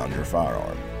and down your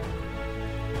firearm.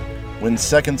 When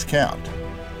seconds count,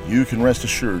 you can rest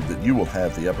assured that you will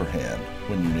have the upper hand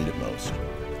when you need it most.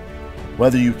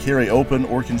 Whether you carry open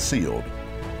or concealed,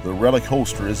 the Relic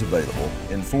holster is available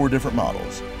in 4 different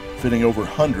models, fitting over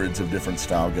hundreds of different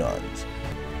style guns.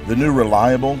 The new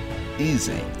reliable,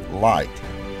 easy, light,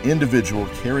 individual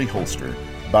carry holster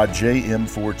by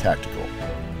JM4 Tactical.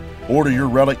 Order your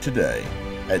Relic today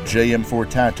at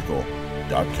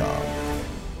jm4tactical.com.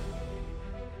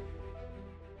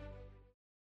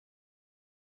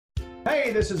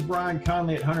 Hey, this is Brian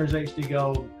Conley at Hunters HD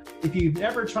Gold. If you've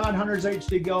never tried Hunters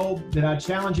HD Gold, then I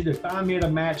challenge you to find me at a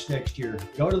match next year.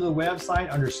 Go to the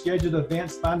website under scheduled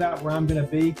events, find out where I'm going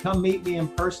to be. Come meet me in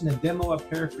person and demo a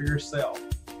pair for yourself.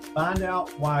 Find out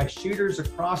why shooters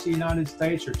across the United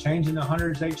States are changing to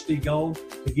Hunters HD Gold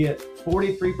to get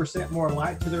 43% more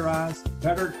light to their eyes,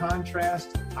 better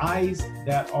contrast, eyes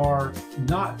that are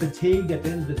not fatigued at the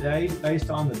end of the day based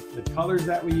on the colors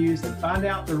that we use, and find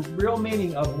out the real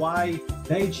meaning of why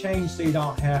they change so you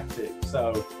don't have to.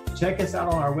 So check us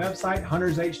out on our website,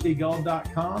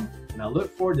 huntershdgold.com, and I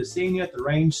look forward to seeing you at the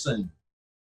range soon.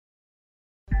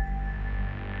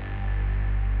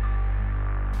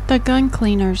 The Gun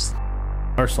Cleaners.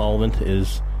 Our solvent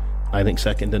is, I think,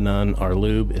 second to none. Our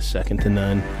lube is second to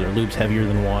none. Our lube's heavier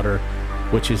than water,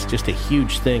 which is just a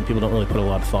huge thing. People don't really put a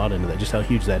lot of thought into that, just how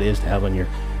huge that is to have on your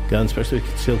gun, especially with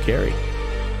concealed carry.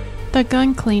 The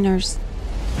Gun Cleaners.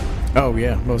 Oh,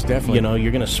 yeah, most definitely. You know,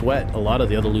 you're going to sweat a lot of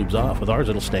the other lubes off. With ours,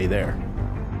 it'll stay there.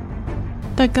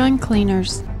 The Gun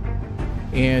Cleaners.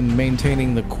 And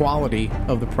maintaining the quality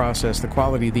of the process, the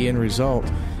quality of the end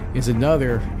result, is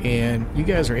another, and you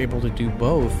guys are able to do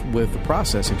both with the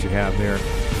process that you have there.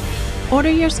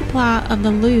 Order your supply of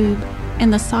the lube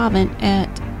and the solvent at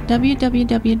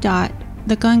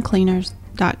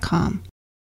www.theguncleaners.com.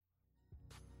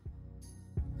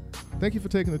 Thank you for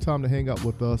taking the time to hang out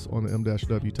with us on the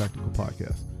M-W Tactical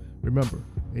Podcast. Remember,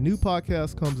 a new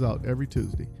podcast comes out every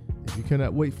Tuesday. If you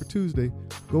cannot wait for Tuesday,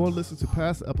 go and listen to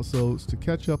past episodes to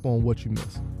catch up on what you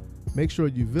missed. Make sure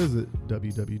you visit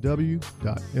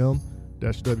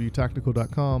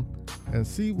www.m-wtactical.com and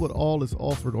see what all is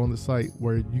offered on the site,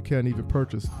 where you can't even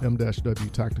purchase M-W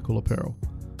Tactical apparel.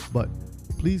 But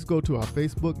please go to our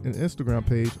Facebook and Instagram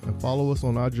page and follow us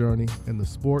on our journey in the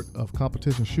sport of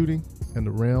competition shooting and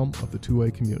the realm of the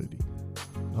 2A community.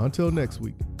 Until next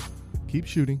week, keep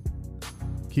shooting,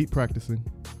 keep practicing,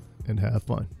 and have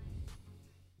fun.